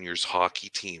World Juniors hockey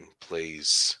team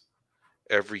plays.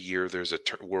 Every year there's a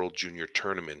World Junior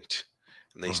tournament,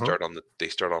 and they start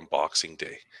on Boxing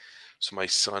Day. So my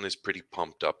son is pretty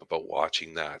pumped up about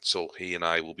watching that. So he and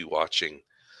I will be watching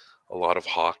a lot of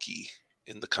hockey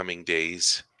in the coming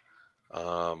days.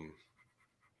 But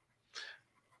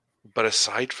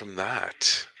aside from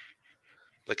that,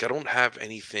 like I don't have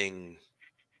anything.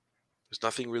 There's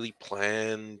nothing really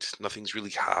planned. Nothing's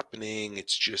really happening.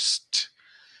 It's just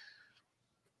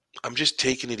I'm just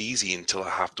taking it easy until I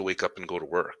have to wake up and go to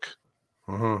work.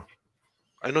 I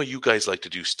know you guys like to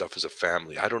do stuff as a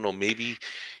family. I don't know. Maybe,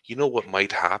 what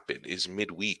might happen is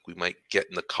midweek we might get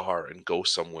in the car and go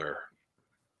somewhere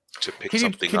to pick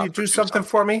something up. Can you do something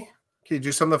for me? Can you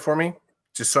do something for me?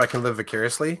 Just so I can live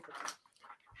vicariously?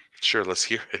 Sure, let's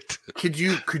hear it. Could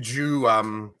you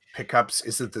pick up,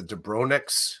 is it the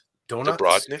Doughnuts?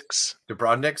 Doughnuts?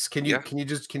 Can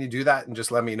you do that and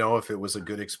just let me know if it was a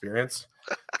good experience?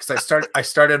 Because I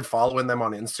started following them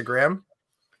on Instagram.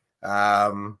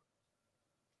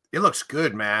 It looks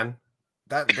good, man.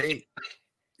 It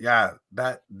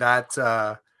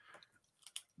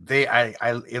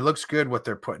looks good what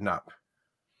they're putting up.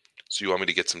 So you want me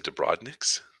to get some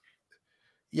Doughnuts?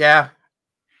 Yeah.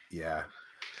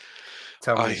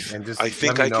 Tell me, and just I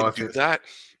think I can do that.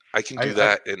 I can do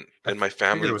that, and my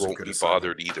family won't be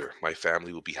bothered either. My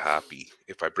family will be happy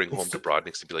if I bring home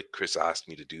Doughnuts and be like, Chris asked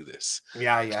me to do this.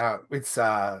 Yeah. It's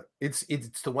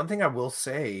the one thing I will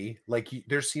say. Like,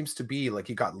 there seems to be, like,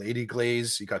 you got Lady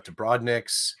Glaze, you got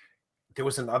Doughnuts. There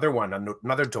was another one,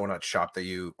 another donut shop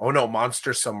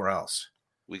Monster somewhere else.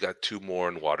 We got two more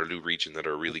in Waterloo region that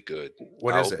are really good.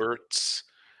 What is it?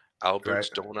 Albert's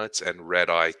Donuts and Red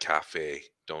Eye Cafe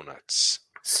Donuts.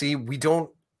 See, we don't.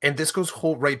 And this goes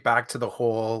right back to the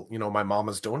whole, my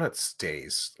mama's donuts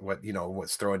days.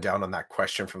 What's throwing down on that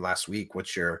question from last week?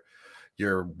 What's your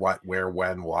what, where,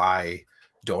 when, why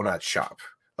donut shop?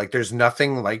 Like, there's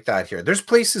nothing like that here. There's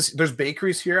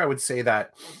bakeries here. I would say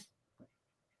that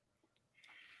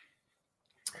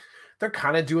they're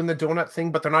kind of doing the donut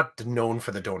thing, but they're not known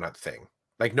for the donut thing.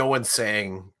 Like no one's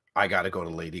saying I got to go to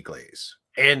Lady Glaze,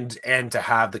 and to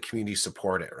have the community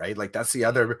support it, right? Like that's the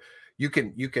other. You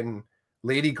can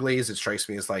Lady Glaze. It strikes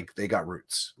me as like they got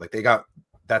roots. Like they got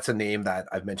that's a name that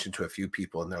I've mentioned to a few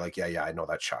people, and they're like, yeah, I know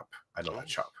that shop. I know Oh, that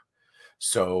shop.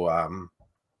 So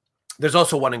there's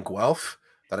also one in Guelph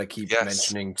that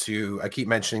yes, I keep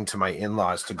mentioning to my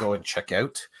in-laws to go and check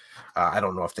out. I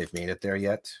don't know if they've made it there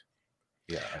yet.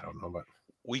 Yeah, I don't know, but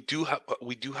we do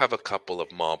have a couple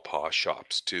of mom pa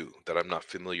shops too that I'm not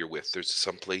familiar with. There's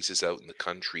some places out in the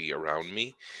country around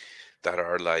me that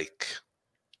are like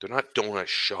they're not donut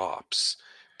shops.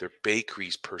 They're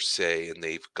bakeries per se, and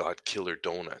they've got killer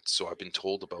donuts. So I've been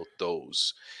told about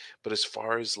those. But as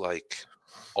far as like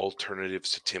alternatives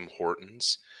to Tim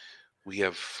Hortons, we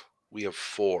have we have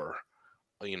four.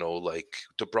 Like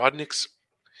Dobrodnik's,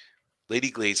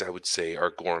 Lady Glaze, I would say,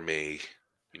 are gourmet.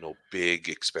 Big,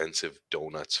 expensive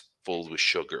donuts full with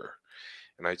sugar.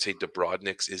 And I'd say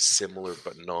Dobrodnik's is similar,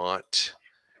 but not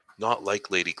like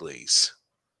Lady Glaze.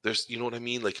 You know what I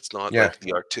mean? Like it's not yeah, like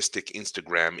the artistic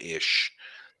Instagram-ish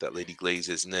that Lady Glaze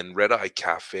is. And then Red Eye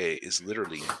Cafe is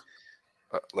literally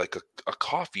like a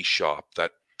coffee shop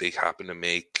that they happen to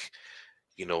make,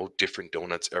 different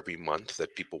donuts every month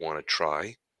that people want to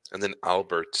try. And then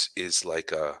Albert's is like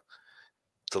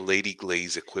the Lady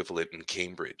Glaze equivalent in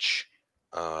Cambridge.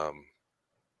 Um,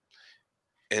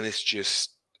 and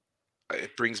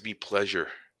it brings me pleasure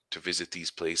to visit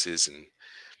these places and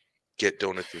get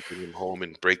donuts and bring them home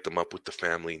and break them up with the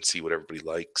family and see what everybody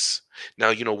likes.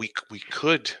 Now, we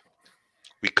could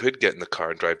get in the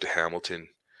car and drive to Hamilton,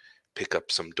 pick up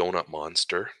some Donut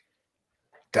Monster.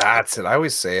 I that's it. I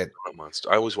always say it. Donut Monster.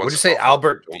 I always Would wanted you to say call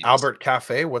Albert Donuts. Albert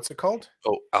Cafe? What's it called?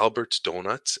 Oh, Albert's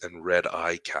Donuts and Red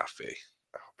Eye Cafe.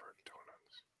 Albert Donut.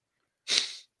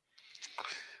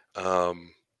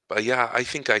 Um, but yeah, I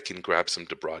think I can grab some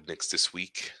Dobrodniks this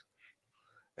week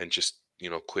and just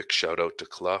quick shout out to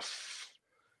Clough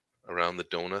around the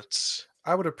donuts.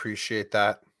 I would appreciate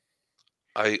that.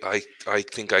 I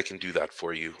think I can do that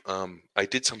for you. I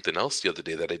did something else the other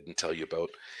day that I didn't tell you about.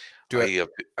 Do it.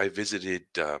 I visited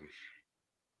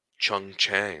Chung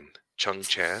Chan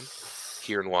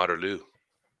here in Waterloo.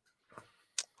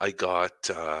 I got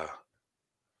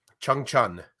Chung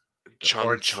Chun. Or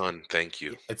Chung Chun. Thank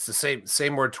you, it's the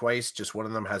same word twice, just one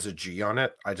of them has a G on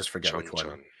it. I just forget which Chung one.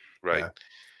 Chun. Right.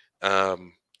 Yeah.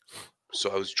 Um.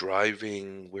 So I was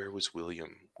driving. Where was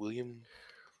William?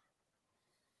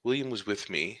 William was with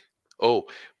me. Oh,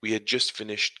 we had just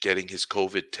finished getting his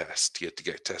COVID test. He had to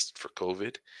get tested for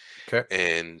COVID, Okay.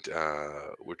 and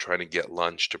we're trying to get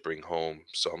lunch to bring home.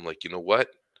 So I'm like, you know what?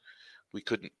 We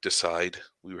couldn't decide.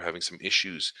 We were having some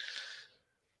issues.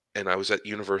 And I was at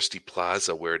University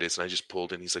Plaza where it is, and I just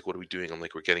pulled in. He's like, "What are we doing?" I'm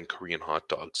like, "We're getting Korean hot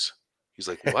dogs." He's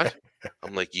like, "What?"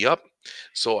 I'm like, "Yup."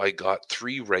 So I got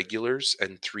 3 regulars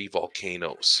and 3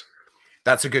 volcanoes.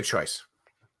 That's a good choice.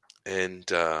 And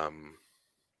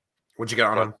What'd you get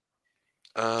on but them?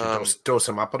 Did you um dose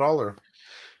them up at all, or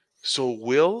so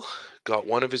Will got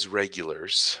one of his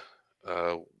regulars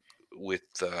uh with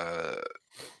the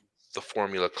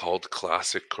formula called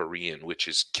classic Korean, which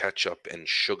is ketchup and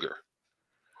sugar.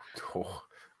 oh,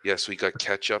 Yeah, so he got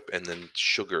ketchup and then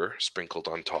sugar sprinkled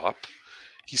on top.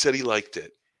 He said he liked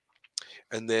it.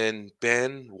 And then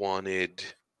Ben wanted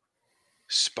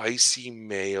spicy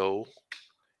mayo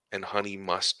and honey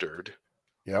mustard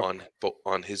yep,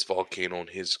 on his volcano and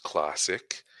his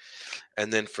classic.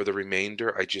 And then for the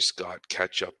remainder, I just got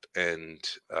ketchup and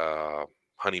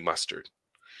honey mustard.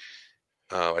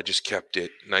 I just kept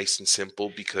it nice and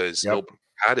simple because yep. nobody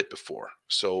had it before.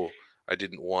 So I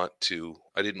didn't want to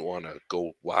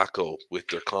go wacko with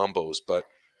their combos, but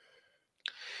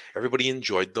everybody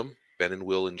enjoyed them. Ben and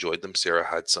Will enjoyed them. Sarah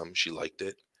had some. She liked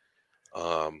it.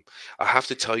 Um, I have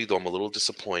to tell you though, I'm a little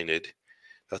disappointed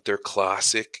that their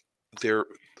classic, their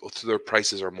their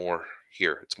prices are more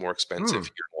here. It's more expensive Hmm.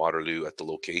 here in Waterloo at the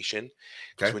location.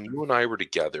 Because Okay. when you and I were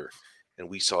together and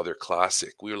we saw their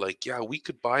classic, we were like, yeah, we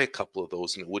could buy a couple of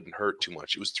those and it wouldn't hurt too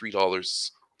much. It was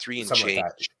 $3, three and Something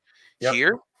like change. that. Yep.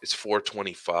 Here it's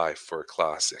 $4.25 for a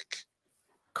classic.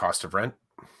 Cost of rent.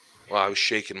 Well, I was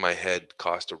shaking my head.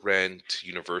 Cost of rent,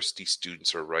 university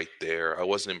students are right there. I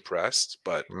wasn't impressed,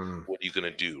 but Mm. what are you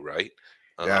gonna do, right?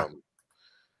 Yeah. Um,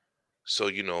 so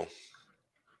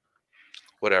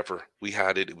whatever. We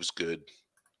had it. It was good.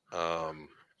 Um,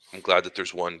 I'm glad that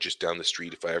there's one just down the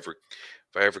street. If I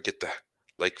ever get the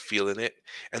like feeling it,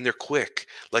 and they're quick.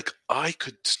 Like I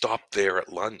could stop there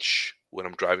at lunch when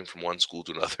I'm driving from one school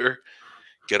to another,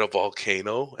 get a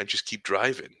volcano, and just keep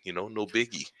driving. No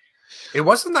biggie. It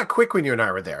wasn't that quick when you and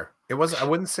I were there. It was. I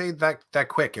wouldn't say that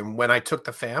quick. And when I took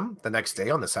the fam the next day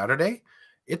on the Saturday,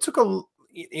 it took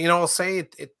I'll say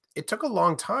it took a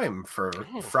long time for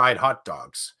Oh, fried hot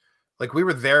dogs. Like we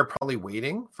were there probably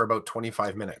waiting for about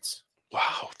 25 minutes.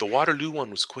 wow. The Waterloo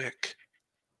one was quick,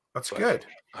 That's but good.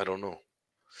 I don't know.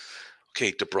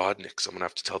 Okay, Dubrodniks. I'm gonna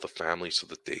have to tell the family so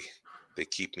that they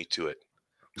keep me to it.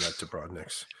 Not to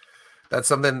Brodniks. That's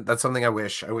something I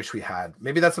wish we had.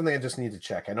 Maybe that's something I just need to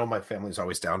check. I know my family's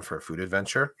always down for a food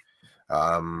adventure.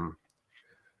 Um,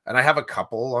 and I have a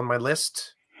couple on my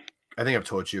list. I think I've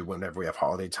told you whenever we have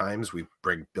holiday times, we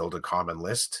build a common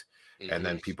list and Hmm.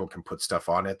 then people can put stuff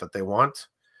on it that they want.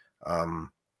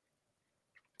 Um,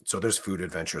 so there's food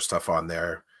adventure stuff on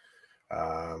there.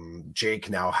 Jake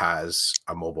now has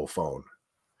a mobile phone.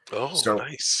 Oh, So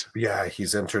nice. yeah,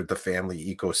 he's entered the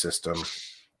family ecosystem.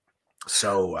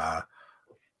 So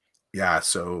yeah,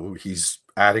 so he's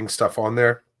adding stuff on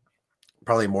there,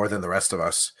 probably more than the rest of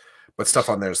us. But stuff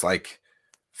on there is like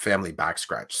family back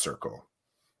scratch circle.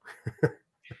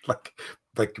 like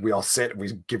like we all sit and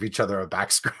we give each other a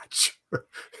back scratch.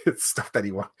 It's stuff that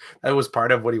he want. That was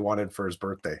part of what he wanted for his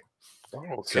birthday. Oh,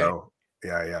 okay. So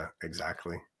yeah,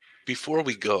 exactly. Before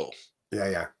we go,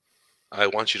 Yeah. I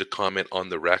want you to comment on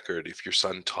the record if your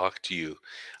son talked to you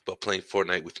about playing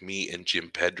Fortnite with me and Jim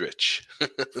Pedrich.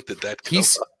 Did that come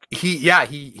He's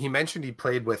he mentioned he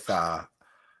played with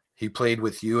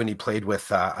you and he played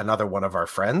with another one of our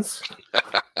friends.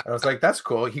 up? I was like, that's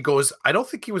cool. He goes, I don't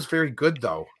think he was very good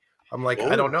though. I'm like,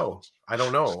 I don't Oh, know. I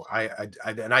don't know. I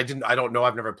don't know.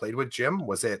 I've never played with Jim.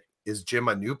 Is Jim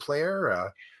a new player,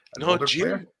 an no, older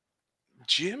player?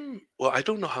 Jim, well, I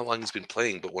don't know how long he's been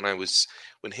playing, but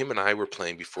when him and I were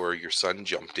playing before your son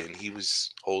jumped in, he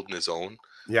was holding his own.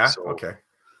 Yeah. So Okay.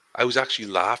 I was actually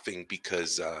laughing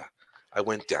because I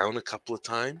went down a couple of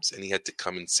times and he had to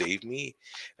come and save me.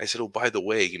 I said, "Oh, by the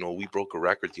way, we broke a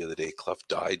record the other day. Clough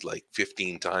died like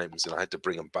 15 times and I had to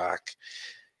bring him back."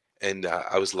 And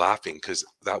I was laughing because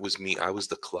that was me. I was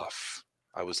the Clough.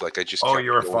 I was like, I just Oh,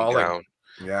 you kept were going falling. down.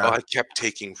 Oh, Yeah. I kept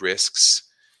taking risks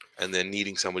and then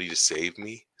needing somebody to save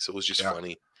me. So it was just Yeah.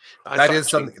 funny. I That thought is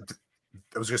Jim, something.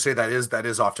 I was gonna say that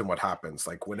is often what happens.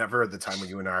 Like whenever the time when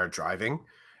you and I are driving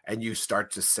and you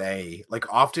start to say,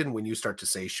 like often when you start to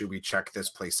say, should we check this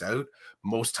place out?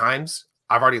 Most times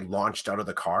I've already launched out of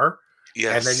the car. And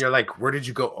then yes, you're like, where did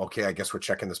you go? Okay, I guess we're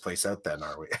checking this place out then,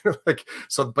 are we? Like,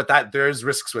 so, but that there's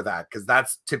risks with that because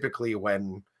that's typically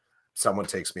when someone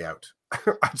takes me out.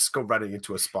 I just go running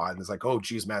into a spot and it's like, oh,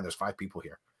 geez, man, there's 5 people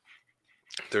here.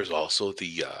 there's also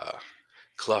the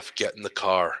Clough, get in the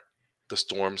car. The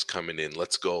storm's coming in.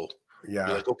 Let's go. You're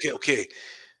Yeah. like, okay, okay.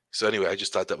 So anyway, I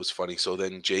just thought that was funny. So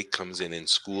then Jake comes in and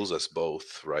schools us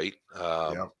both, right?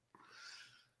 Yeah.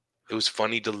 It was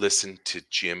funny to listen to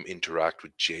Jim interact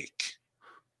with Jake.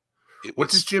 It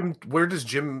was Where does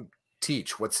Jim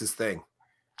teach? What's his thing?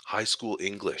 high school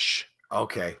English.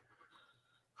 Okay.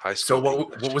 High So school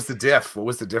what English. was the diff? What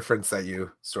was the difference that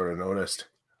you sort of noticed?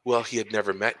 Well, he had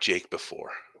never met Jake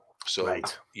before. So,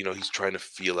 Right. he's trying to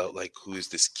feel out like who is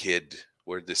this kid?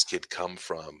 Where'd this kid come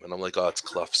from? And I'm like, oh, it's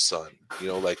Clough's son.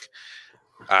 Like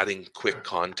adding quick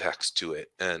context to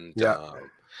it. And Yeah.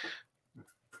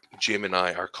 Jim and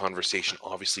I, our conversation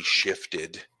obviously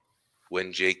shifted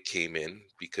when Jake came in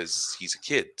because he's a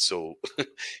kid. So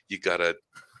you gotta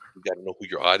know who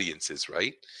your audience is,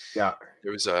 right? Yeah.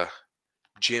 There was a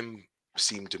Jim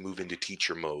seemed to move into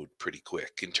teacher mode pretty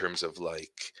quick in terms of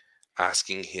like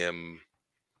asking him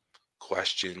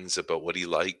questions about what he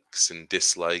likes and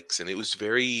dislikes, and it was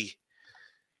very,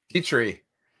 Teachery.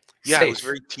 yeah, it was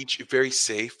Safe. very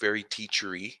safe, very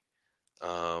teachery.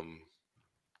 Um,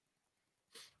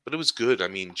 but it was good. I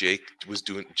mean, Jake was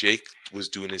doing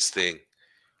his thing,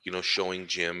 showing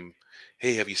Jim,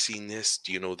 hey, have you seen this?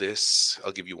 Do you know this?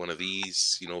 I'll give you one of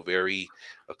these. Very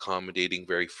accommodating,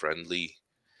 very friendly.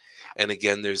 And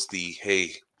again, there's the,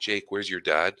 hey, Jake, where's your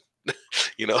dad?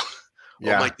 you know, oh,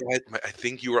 my Yeah. dad, I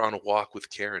think you were on a walk with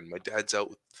Karen. My dad's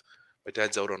out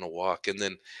on a walk. And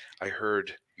then I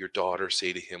heard your daughter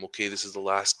say to him, okay, this is the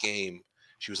last game.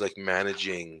 She was like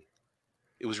managing.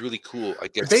 It was really cool. I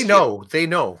guess They he had, know. They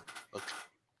know. okay.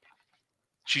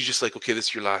 She's just like, okay, this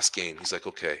is your last game. He's like,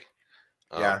 okay.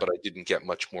 Yeah. But I didn't get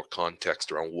much more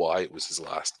context around why it was his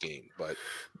last game. But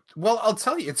Well, I'll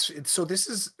tell you, it's so this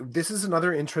is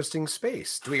another interesting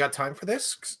space. Do we got time for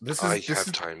this? 'Cause This is I this have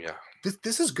is time. Yeah.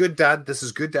 this is good dad. This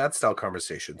is good dad style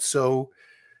conversation. So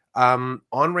on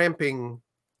ramping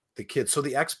the kids. So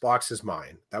the Xbox is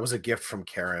mine. That was a gift from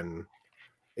Karen.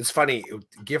 It's funny,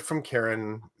 gift from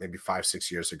Karen maybe 5, 6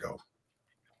 years ago.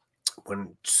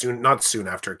 When not soon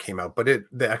after it came out, but the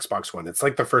Xbox One. It's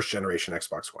like the first generation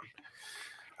Xbox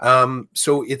One.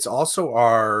 So it's also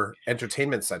our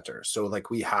entertainment center. So like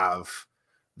we have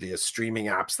the streaming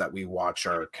apps that we watch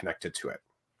are connected to it.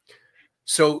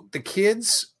 So the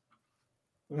kids,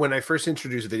 when I first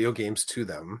introduced video games to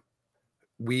them,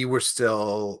 we were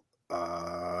still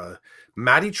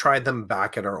Maddie tried them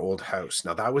back at our old house.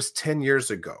 Now that was 10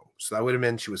 years ago. So that would have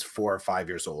meant she was 4 or 5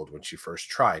 years old when she first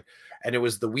tried. And it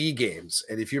was the Wii games.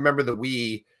 And if you remember the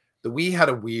Wii had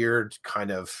a weird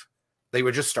kind of, they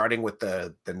were just starting with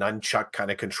the nunchuck kind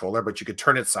of controller, but you could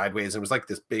turn it sideways. It was like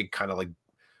this big kind of like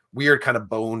weird kind of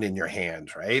bone in your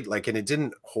hand, right? Like, and it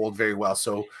didn't hold very well.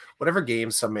 So whatever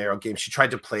games, some Mario games she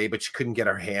tried to play, but she couldn't get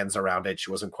her hands around it.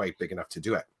 She wasn't quite big enough to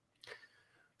do it.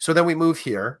 So then we move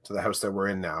here to the house that we're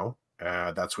in now.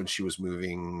 That's when she was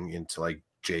moving into like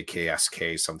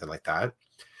JKSK, something like that.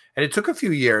 And it took a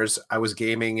few years. I was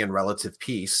gaming in relative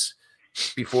peace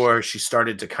before she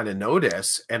started to kind of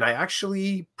notice. And I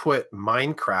actually put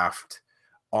Minecraft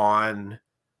on,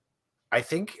 I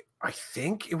think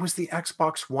it was the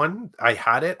Xbox One. I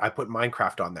had it. I put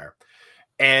Minecraft on there.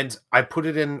 And I put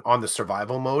it in on the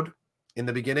survival mode in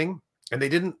the beginning. And they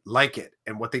didn't like it.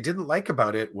 And what they didn't like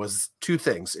about it was two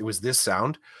things. It was this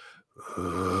sound,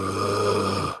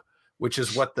 which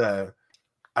is what I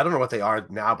don't know what they are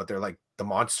now, but they're like the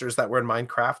monsters that were in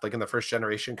Minecraft, like in the first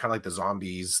generation, kind of like the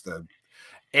zombies,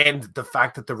 and the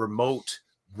fact that the remote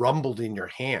rumbled in your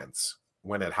hands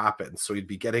when it happened. So you'd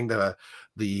be getting the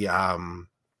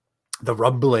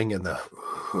rumbling and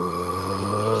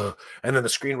and then the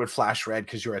screen would flash red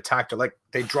because you were attacked. Or like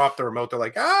they dropped the remote. They're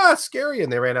like, scary.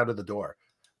 And they ran out of the door.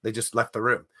 They just left the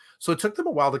room. So it took them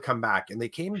a while to come back. And they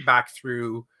came back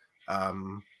through,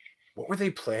 what were they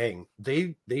playing?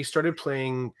 They started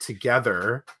playing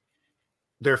together.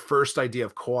 Their first idea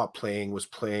of co-op playing was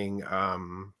playing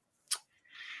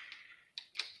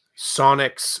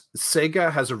Sonic's.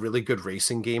 Sega has a really good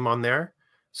racing game on there.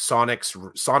 Sonic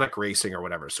Racing or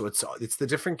whatever. So it's the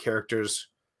different characters.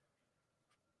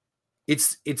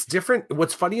 It's different.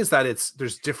 What's funny is that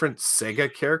there's different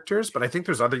Sega characters, but I think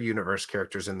there's other universe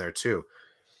characters in there too.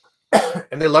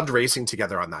 And they loved racing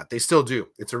together on that. They still do.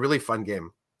 It's a really fun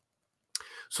game.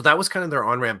 So that was kind of their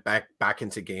on-ramp back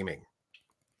into gaming.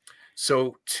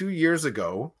 So 2 years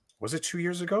ago, was it 2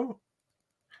 years ago?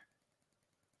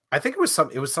 I think it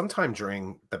was sometime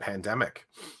during the pandemic.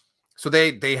 So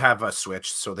they have a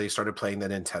Switch, so they started playing the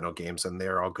Nintendo games, and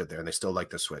they're all good there, and they still like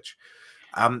the Switch.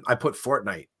 I put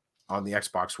Fortnite on the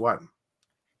Xbox One,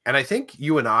 and I think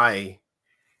you and I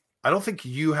don't think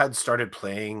you had started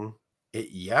playing it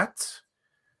yet.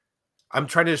 I'm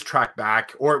trying to just track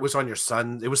back, or it was on your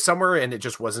son. It was somewhere, and it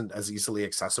just wasn't as easily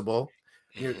accessible.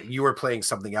 You were playing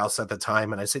something else at the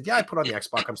time, and I said, yeah, I put on the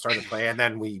Xbox, I'm starting to play, and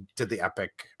then we did the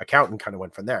Epic account and kind of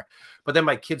went from there. But then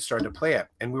my kids started to play it,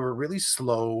 and we were really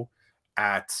slow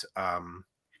at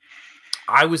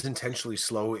I was intentionally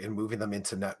slow in moving them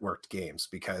into networked games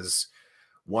because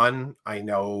one, I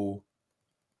know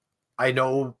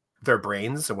their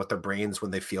brains and what their brains,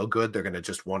 when they feel good, they're going to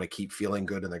just want to keep feeling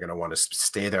good and they're going to want to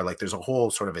stay there. Like there's a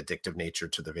whole sort of addictive nature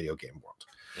to the video game world.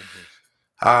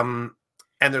 Mm-hmm.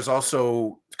 And there's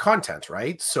also content,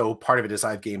 right? So part of it is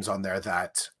I have games on there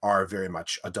that are very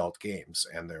much adult games,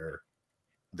 and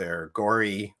they're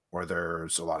gory, or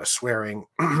there's a lot of swearing.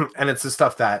 And it's the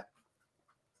stuff that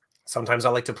sometimes I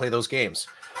like to play those games.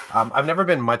 I've never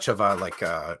been much of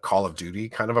a Call of Duty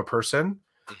kind of a person.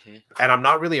 Mm-hmm. And I'm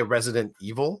not really a Resident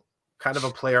Evil kind of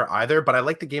a player either, but I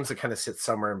like the games that kind of sit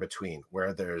somewhere in between,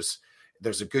 where there's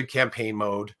a good campaign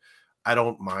mode. I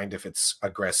don't mind if it's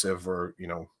aggressive or,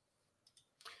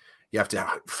 you have to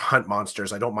hunt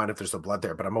monsters. I don't mind if there's the blood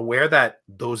there, but I'm aware that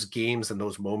those games and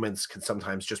those moments can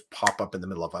sometimes just pop up in the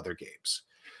middle of other games.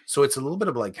 So it's a little bit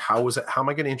of like, how am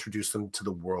I going to introduce them to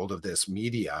the world of this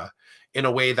media in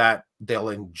a way that they'll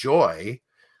enjoy?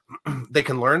 They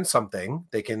can learn something.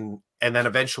 And then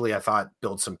eventually I thought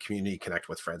build some community, connect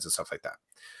with friends and stuff like that.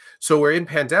 So we're in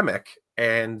pandemic,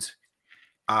 and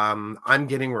I'm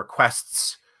getting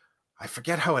requests. I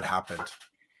forget how it happened.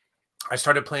 I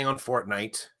started playing on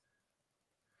Fortnite,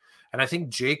 and I think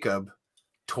Jacob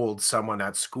told someone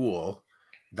at school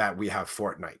that we have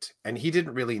Fortnite, and he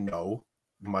didn't really know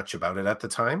much about it at the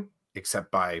time,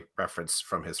 except by reference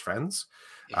from his friends.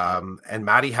 Mm-hmm. And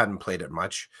Maddie hadn't played it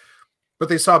much, but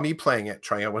they saw me playing it,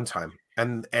 trying it one time.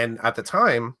 And at the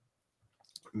time,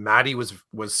 Maddie was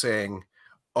saying,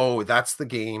 oh, that's the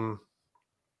game,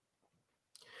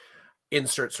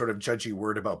 insert sort of judgy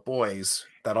word about boys,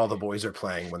 that all the boys are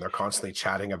playing when they're constantly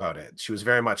chatting about it. She was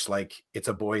very much like, it's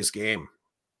a boys game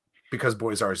because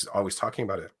boys are always talking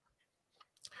about it.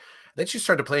 Then she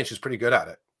started playing. She's pretty good at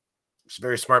it. She's a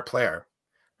very smart player,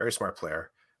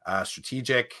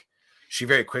 strategic. She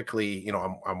very quickly,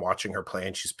 I'm watching her play,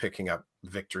 and she's picking up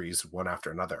victories one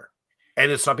after another.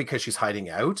 And it's not because she's hiding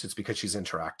out, it's because she's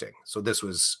interacting. So this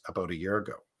was about a year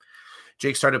ago.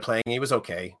 Jake started playing. He was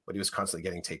okay, but he was constantly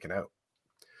getting taken out.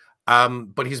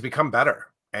 But he's become better.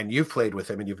 And you've played with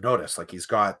him and you've noticed like he's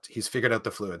figured out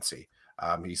the fluency.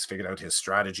 He's figured out his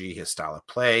strategy, his style of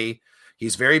play.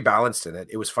 He's very balanced in it.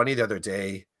 It was funny the other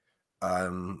day.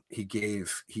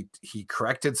 He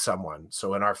corrected someone.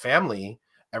 So in our family,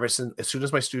 ever since as soon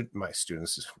as my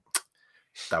students,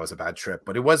 that was a bad trip,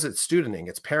 but it wasn't studenting,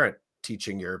 it's parent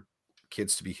teaching your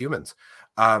kids to be humans.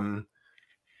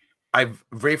 I've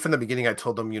right from the beginning, I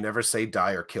told them you never say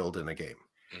die or killed in a game.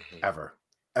 Ever.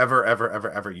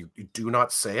 Ever. You do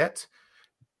not say it.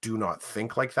 Do not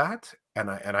think like that. And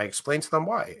I explained to them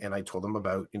why. And I told them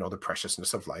about, the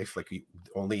preciousness of life. Like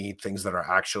only things that are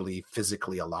actually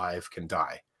physically alive can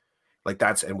die. Like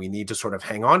and we need to sort of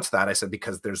hang on to that. I said,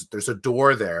 because there's a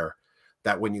door there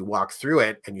that when you walk through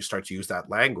it and you start to use that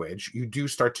language, you do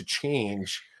start to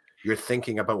change your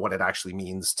thinking about what it actually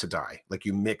means to die. Like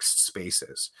you mixed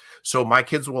spaces. So my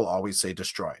kids will always say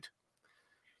destroyed.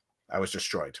 I was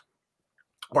destroyed.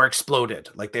 Or exploded,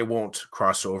 like they won't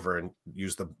cross over and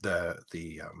use the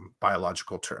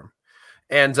biological term.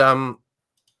 And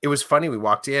it was funny. We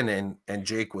walked in and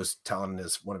Jake was telling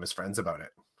one of his friends about it,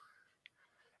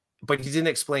 but he didn't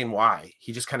explain why.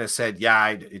 He just kind of said, "Yeah,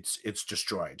 it's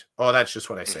destroyed." Oh, that's just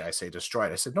what I say. I say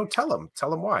destroyed. I said, "No, tell him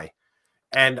why."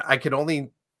 And I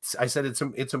said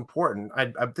it's important.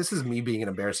 This is me being an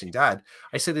embarrassing dad.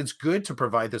 I said it's good to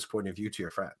provide this point of view to your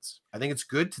friends. I think it's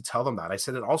good to tell them that. I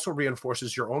said it also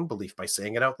reinforces your own belief by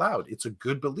saying it out loud. It's a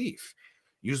good belief.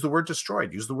 Use the word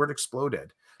destroyed. Use the word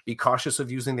exploded. Be cautious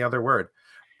of using the other word.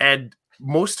 And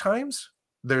most times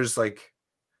there's like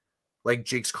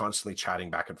Jake's constantly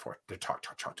chatting back and forth. They talk.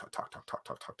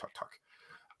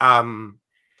 And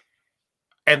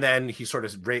then he sort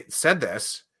of said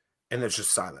this, and there's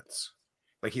just silence.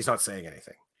 Like he's not saying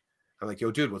anything. I'm like,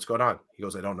 yo, dude, what's going on? He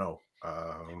goes, I don't know.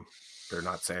 They're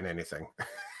not saying anything.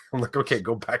 I'm like, okay,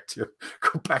 go back to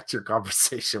your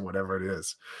conversation, whatever it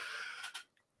is.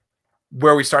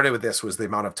 Where we started with this was the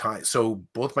amount of time. So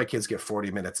both my kids get 40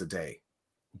 minutes a day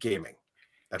gaming.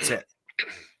 That's it.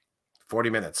 40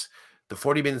 minutes. The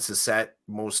 40 minutes is set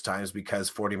most times because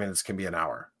 40 minutes can be an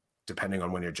hour, depending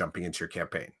on when you're jumping into your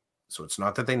campaign. So it's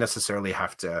not that they necessarily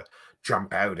have to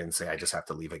jump out and say, I just have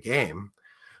to leave a game.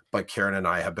 But Karen and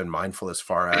I have been mindful as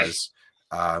far as,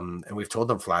 and we've told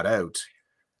them flat out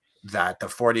that the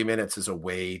 40 minutes is a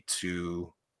way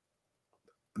to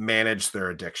manage their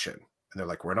addiction. And they're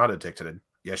like, we're not addicted.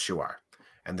 Yes, you are.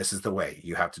 And this is the way.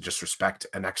 You have to just respect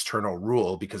an external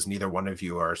rule because neither one of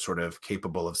you are sort of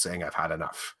capable of saying, I've had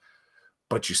enough.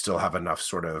 But you still have enough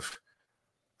sort of,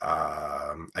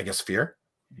 fear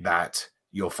that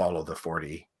you'll follow the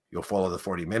 40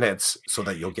 minutes so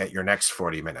that you'll get your next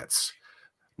 40 minutes.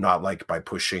 Not like by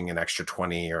pushing an extra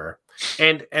 20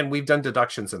 and we've done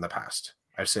deductions in the past.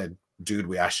 I've said, dude,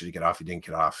 we asked you to get off. You didn't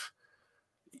get off.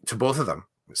 To both of them,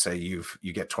 say you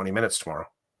get 20 minutes tomorrow.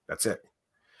 That's it.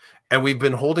 And we've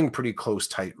been holding pretty close,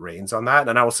 tight reins on that.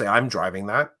 And I will say I'm driving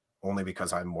that only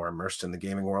because I'm more immersed in the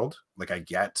gaming world. Like I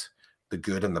get the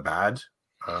good and the bad.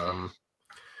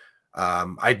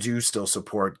 I do still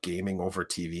support gaming over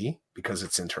TV because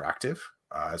it's interactive.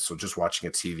 So just watching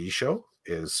a TV show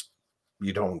is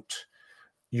you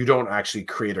don't actually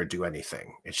create or do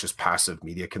anything. It's just passive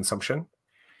media consumption.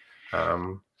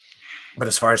 But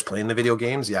as far as playing the video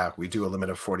games, yeah, we do a limit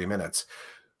of 40 minutes.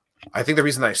 I think the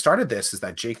reason I started this is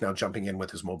that Jake now jumping in with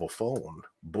his mobile phone.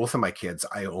 Both of my kids,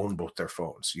 I own both their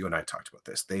phones. You and I talked about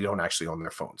this. They don't actually own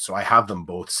their phones. So I have them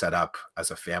both set up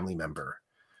as a family member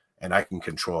and I can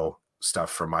control stuff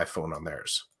from my phone on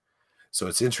theirs. So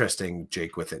it's interesting,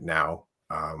 Jake, with it now.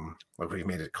 Like we've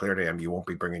made it clear to him, you won't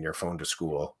be bringing your phone to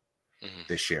school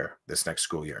this next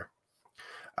school year.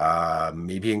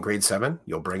 Maybe in grade 7,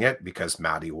 you'll bring it because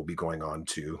Maddie will be going on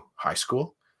to high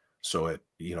school. So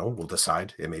we'll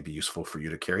decide it may be useful for you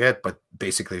to carry it. But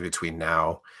basically between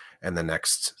now and the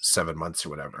next 7 months or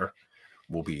whatever,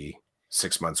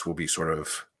 6 months, we'll be sort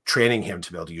of training him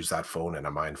to be able to use that phone in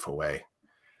a mindful way.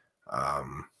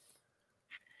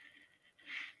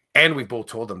 And we both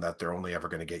told them that they're only ever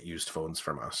going to get used phones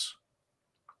from us.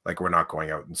 Like we're not going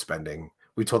out and spending.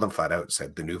 We told them flat out,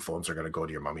 said the new phones are going to go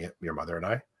to your mother and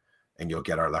I, and you'll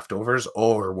get our leftovers,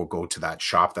 or we'll go to that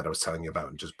shop that I was telling you about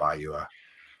and just buy you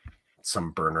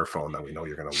some burner phone that we know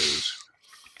you're going to lose.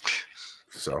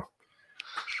 So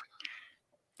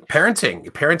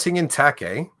parenting in tech,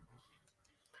 eh?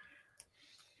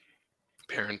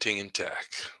 Parenting in tech.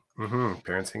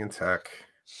 Parenting in tech.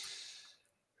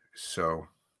 So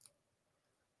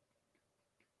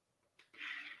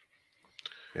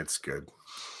it's good.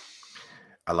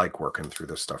 I like working through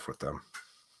this stuff with them.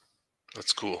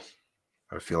 That's cool.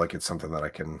 I feel like it's something that I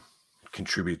can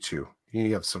contribute to.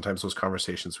 You have sometimes those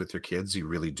conversations with your kids. You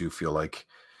really do feel like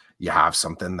you have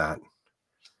something that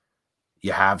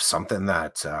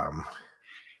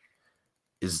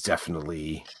is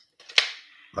definitely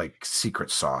like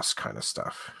secret sauce kind of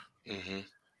stuff. Mm-hmm.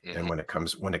 Mm-hmm. And when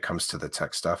it comes to the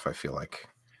tech stuff, I feel like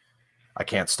I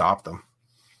can't stop them.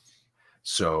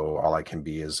 So all I can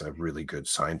be is a really good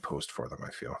signpost for them,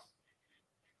 I feel.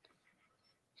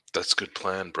 That's a good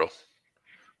plan, bro.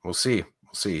 We'll see.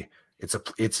 It's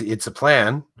a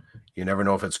plan. You never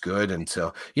know if it's good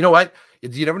until, you know what?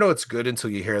 You never know it's good until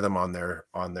you hear them on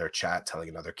their chat telling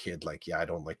another kid like, yeah, I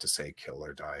don't like to say kill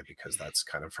or die because that's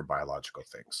kind of for biological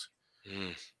things.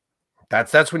 Mm.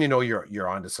 That's when you know you're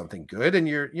onto something good. And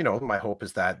my hope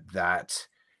is that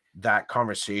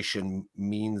conversation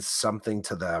means something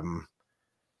to them,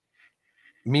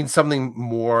 means something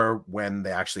more when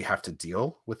they actually have to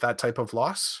deal with that type of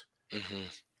loss. Mm-hmm.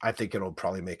 I think it'll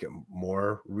probably make it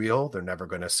more real. They're never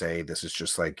going to say this is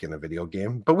just like in a video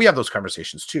game, but we have those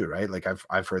conversations too, right? Like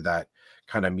I've heard that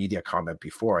kind of media comment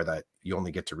before, that you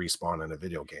only get to respawn in a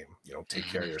video game, take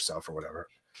care of yourself or whatever.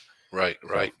 Right.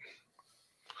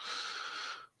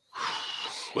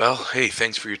 Well, hey,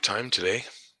 thanks for your time today.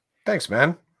 Thanks,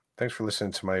 man. Thanks for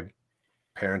listening to my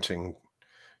parenting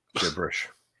gibberish.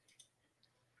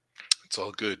 It's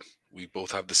all good. We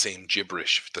both have the same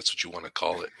gibberish, if that's what you want to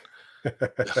call it.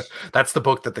 That's the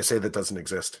book that they say that doesn't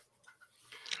exist.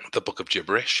 The Book of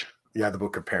Gibberish? Yeah, the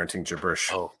Book of Parenting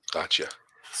Gibberish. Oh, gotcha.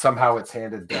 Somehow it's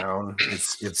handed down.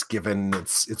 It's given.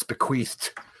 It's bequeathed,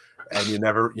 and you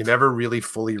never really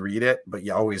fully read it, but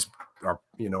you always are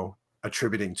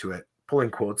attributing to it, pulling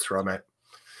quotes from it.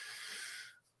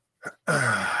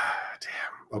 Damn.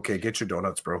 Okay, get your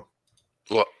donuts, bro.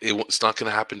 Well, it's not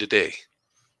going to happen today.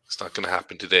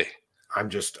 I'm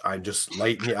just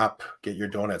lighting you up. Get your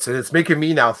donuts. And it's making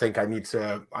me now think I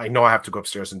know I have to go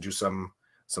upstairs and do some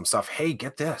stuff. Hey,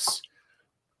 get this.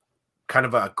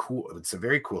 It's a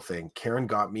very cool thing. Karen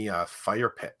got me a fire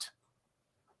pit.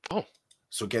 Oh.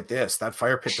 So get this. That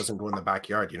fire pit doesn't go in the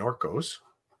backyard. You know where it goes?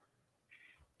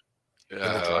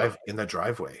 In the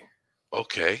driveway.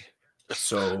 Okay.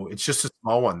 So it's just a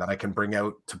small one that I can bring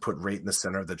out to put right in the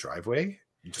center of the driveway.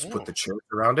 You just put the chairs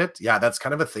around it. Yeah, that's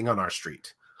kind of a thing on our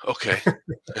street. Okay.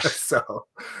 So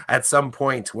at some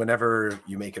point, whenever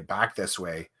you make it back this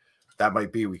way, that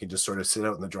might be, we can just sort of sit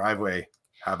out in the driveway,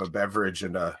 have a beverage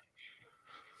and a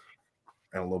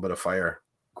little bit of fire,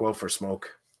 go out for a smoke.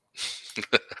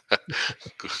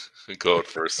 Go out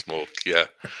for a smoke, yeah.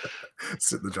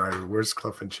 Sit in the driveway. Where's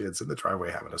Cliff and Chids? In the driveway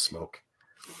having a smoke.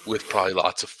 With probably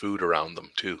lots of food around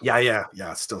them too. Yeah.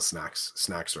 Still snacks.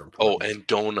 Snacks are important. Oh, and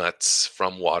donuts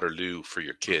from Waterloo for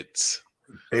your kids.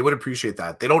 They would appreciate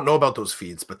that. They don't know about those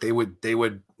feeds, but they would dig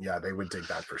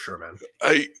that for sure, man.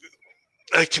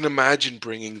 I can imagine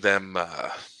bringing them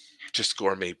just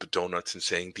gourmet donuts and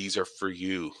saying, these are for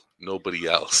you, nobody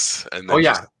else. And then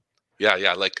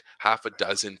yeah, like half a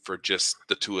dozen for just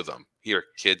the two of them. Here,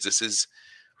 kids, this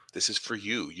is for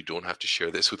you. You don't have to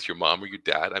share this with your mom or your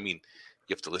dad. I mean,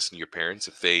 you have to listen to your parents.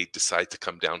 If they decide to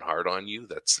come down hard on you,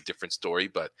 that's a different story.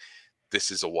 But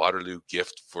this is a Waterloo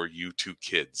gift for you two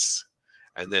kids.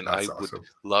 And then that's awesome. Would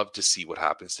love to see what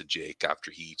happens to Jake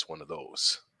after he eats one of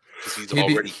those, because he's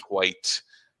already quite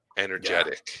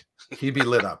energetic. Yeah. He'd be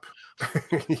lit up.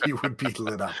 He would be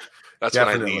lit up. That's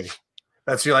definitely when I leave.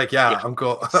 That's you're like, yeah.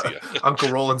 Uncle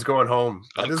Roland's going home.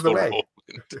 That is the way.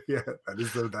 Yeah,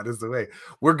 that is the way.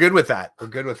 We're good with that.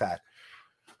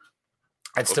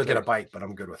 I'd still get a bite, but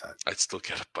I'm good with that. I'd still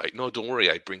get a bite. No, don't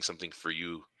worry. I'd bring something for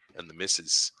you and the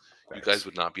missus. Thanks. You guys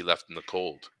would not be left in the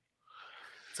cold.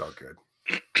 It's all good.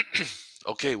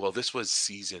 Okay, well, this was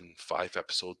season 5,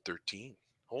 episode 13.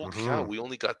 Holy cow, we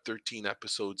only got 13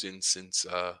 episodes in since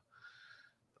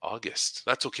August.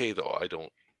 That's okay, though.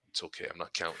 It's okay. I'm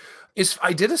not counting.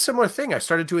 I did a similar thing. I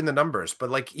started doing the numbers, but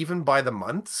like even by the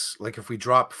months, like if we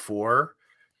drop 4,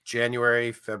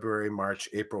 January, February, March,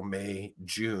 April, May,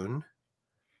 June,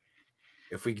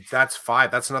 that's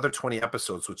 5, that's another 20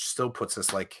 episodes, which still puts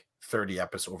us like 30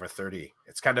 episodes, over 30.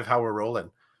 It's kind of how we're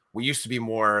rolling. We used to be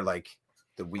more like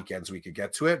the weekends we could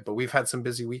get to it, but we've had some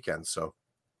busy weekends, so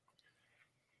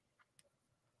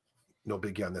no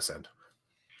biggie on this end.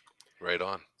 Right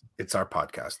on. It's our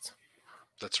podcast.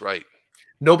 That's right.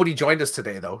 Nobody joined us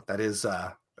today, though. That's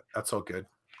all good.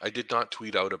 I did not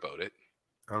tweet out about it.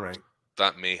 All right.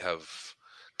 That may have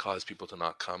caused people to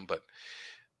not come, but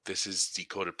this is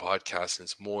Decoded Podcast, and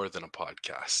it's more than a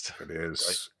podcast. It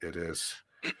is. Right? It is.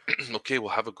 Okay, well,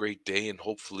 have a great day, and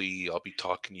hopefully I'll be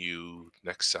talking to you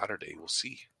next Saturday. We'll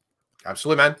see.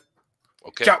 Absolutely, man.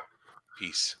 Okay. Ciao.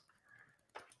 Peace.